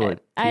there actual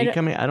pee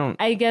coming?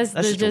 I guess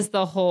just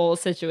the whole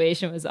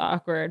situation was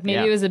awkward.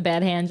 Maybe it was a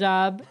bad hand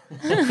job.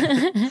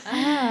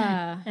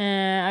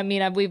 I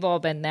mean, we've all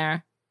been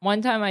there.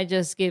 One time I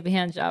just gave a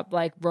hand job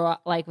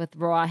with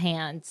raw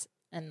hands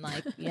and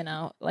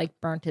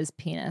like burnt his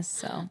penis.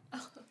 So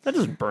that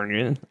doesn't burn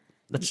you.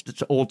 That's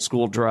just old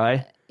school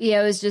dry.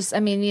 Yeah, it was just, I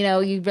mean,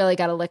 you really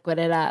got to liquid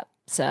it up.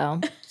 So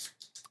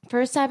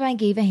first time I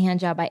gave a hand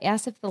job, I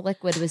asked if the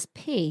liquid was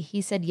pee. He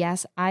said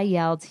yes. I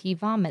yelled. He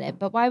vomited.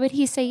 But why would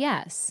he say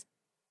yes?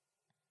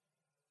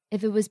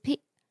 If it was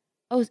pee.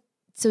 Oh,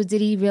 so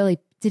did he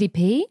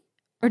pee?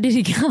 Or did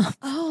he come?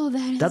 Oh,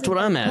 that's what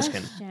I'm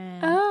asking.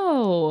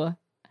 Oh.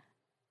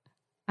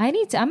 I'm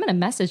going to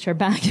message her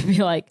back and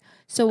be like,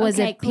 so was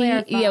it pee?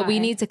 Clarify. Yeah, we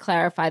need to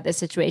clarify the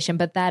situation,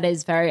 but that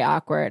is very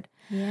awkward.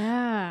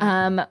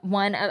 Yeah.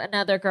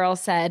 Another girl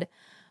said,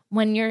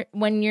 when your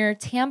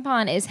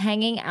tampon is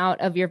hanging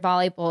out of your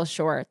volleyball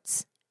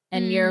shorts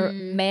and your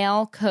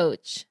male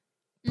coach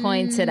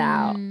points it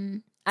out.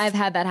 I've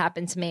had that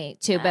happen to me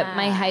too, but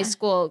my high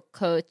school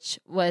coach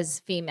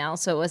was female,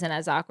 so it wasn't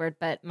as awkward,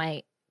 but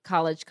my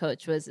college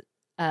coach was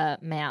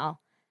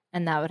male,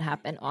 and that would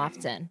happen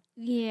often.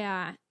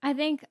 Yeah. I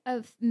think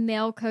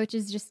male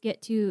coaches just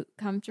get too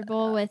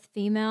comfortable with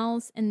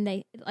females, and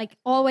they like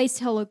always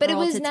tell a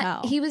girl to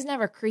tell. He was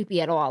never creepy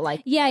at all.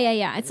 Like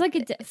yeah. It's like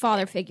a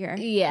father figure.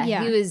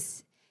 Yeah.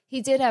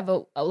 He did have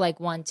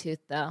one tooth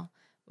though,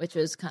 which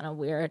was kind of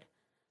weird.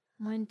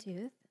 One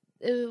tooth?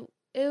 It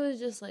was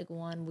just like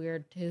one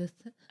weird tooth.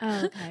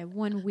 Oh, okay.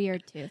 One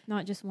weird tooth,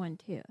 not just one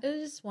tooth. It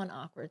was just one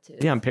awkward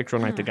tooth. Yeah, I'm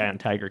picturing like the guy on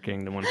Tiger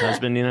King, the one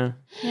husband, Yeah,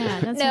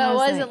 that's no, it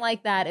wasn't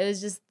like that. It was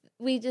just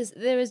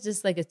there was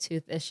just like a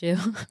tooth issue.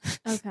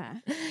 Okay.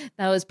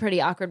 That was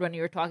pretty awkward when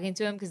you were talking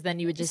to him because then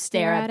you would just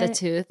stare at the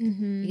tooth,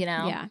 you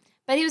know? Yeah.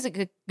 But he was a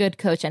good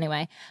coach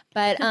anyway.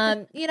 But,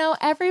 you know,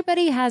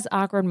 everybody has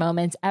awkward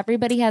moments.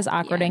 Everybody has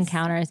awkward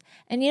encounters.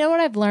 And you know what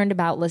I've learned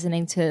about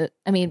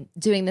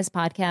doing this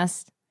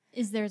podcast?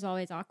 There's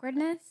always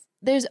awkwardness?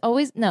 There's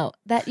always,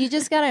 that you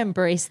just got to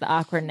embrace the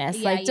awkwardness.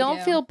 Yeah, like,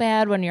 don't feel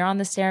bad when you're on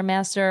the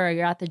Stairmaster or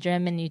you're at the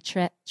gym and you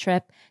trip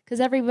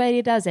because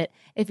everybody does it.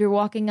 If you're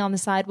walking on the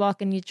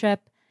sidewalk and you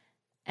trip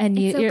and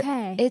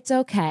it's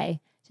okay.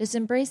 Just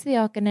embrace the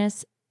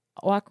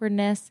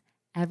awkwardness.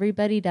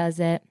 Everybody does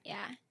it. Yeah.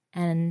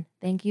 And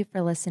thank you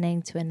for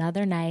listening to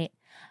another night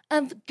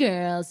of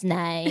Girls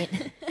Night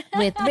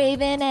with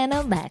Raven and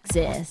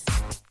Alexis.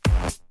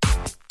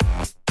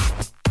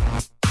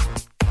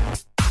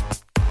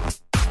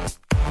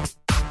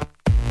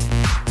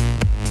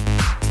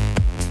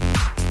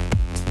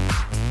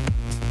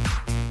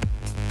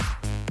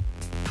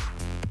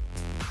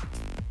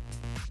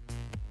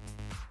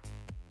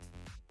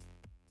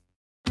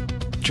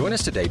 Join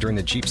us today during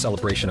the Jeep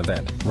Celebration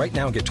event. Right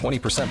now, get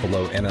 20%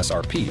 below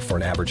MSRP for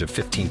an average of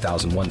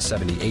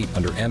 $15,178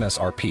 under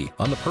MSRP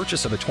on the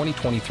purchase of a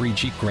 2023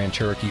 Jeep Grand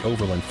Cherokee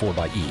Overland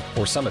 4xE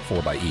or Summit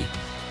 4xE.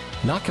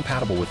 Not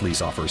compatible with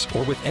lease offers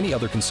or with any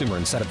other consumer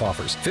incentive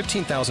offers.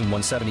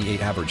 $15,178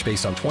 average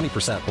based on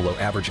 20% below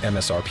average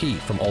MSRP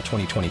from all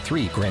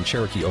 2023 Grand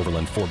Cherokee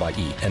Overland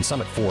 4xE and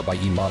Summit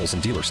 4xE models in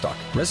dealer stock.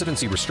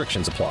 Residency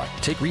restrictions apply.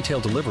 Take retail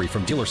delivery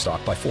from dealer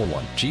stock by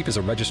 4/1. Jeep is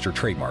a registered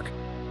trademark.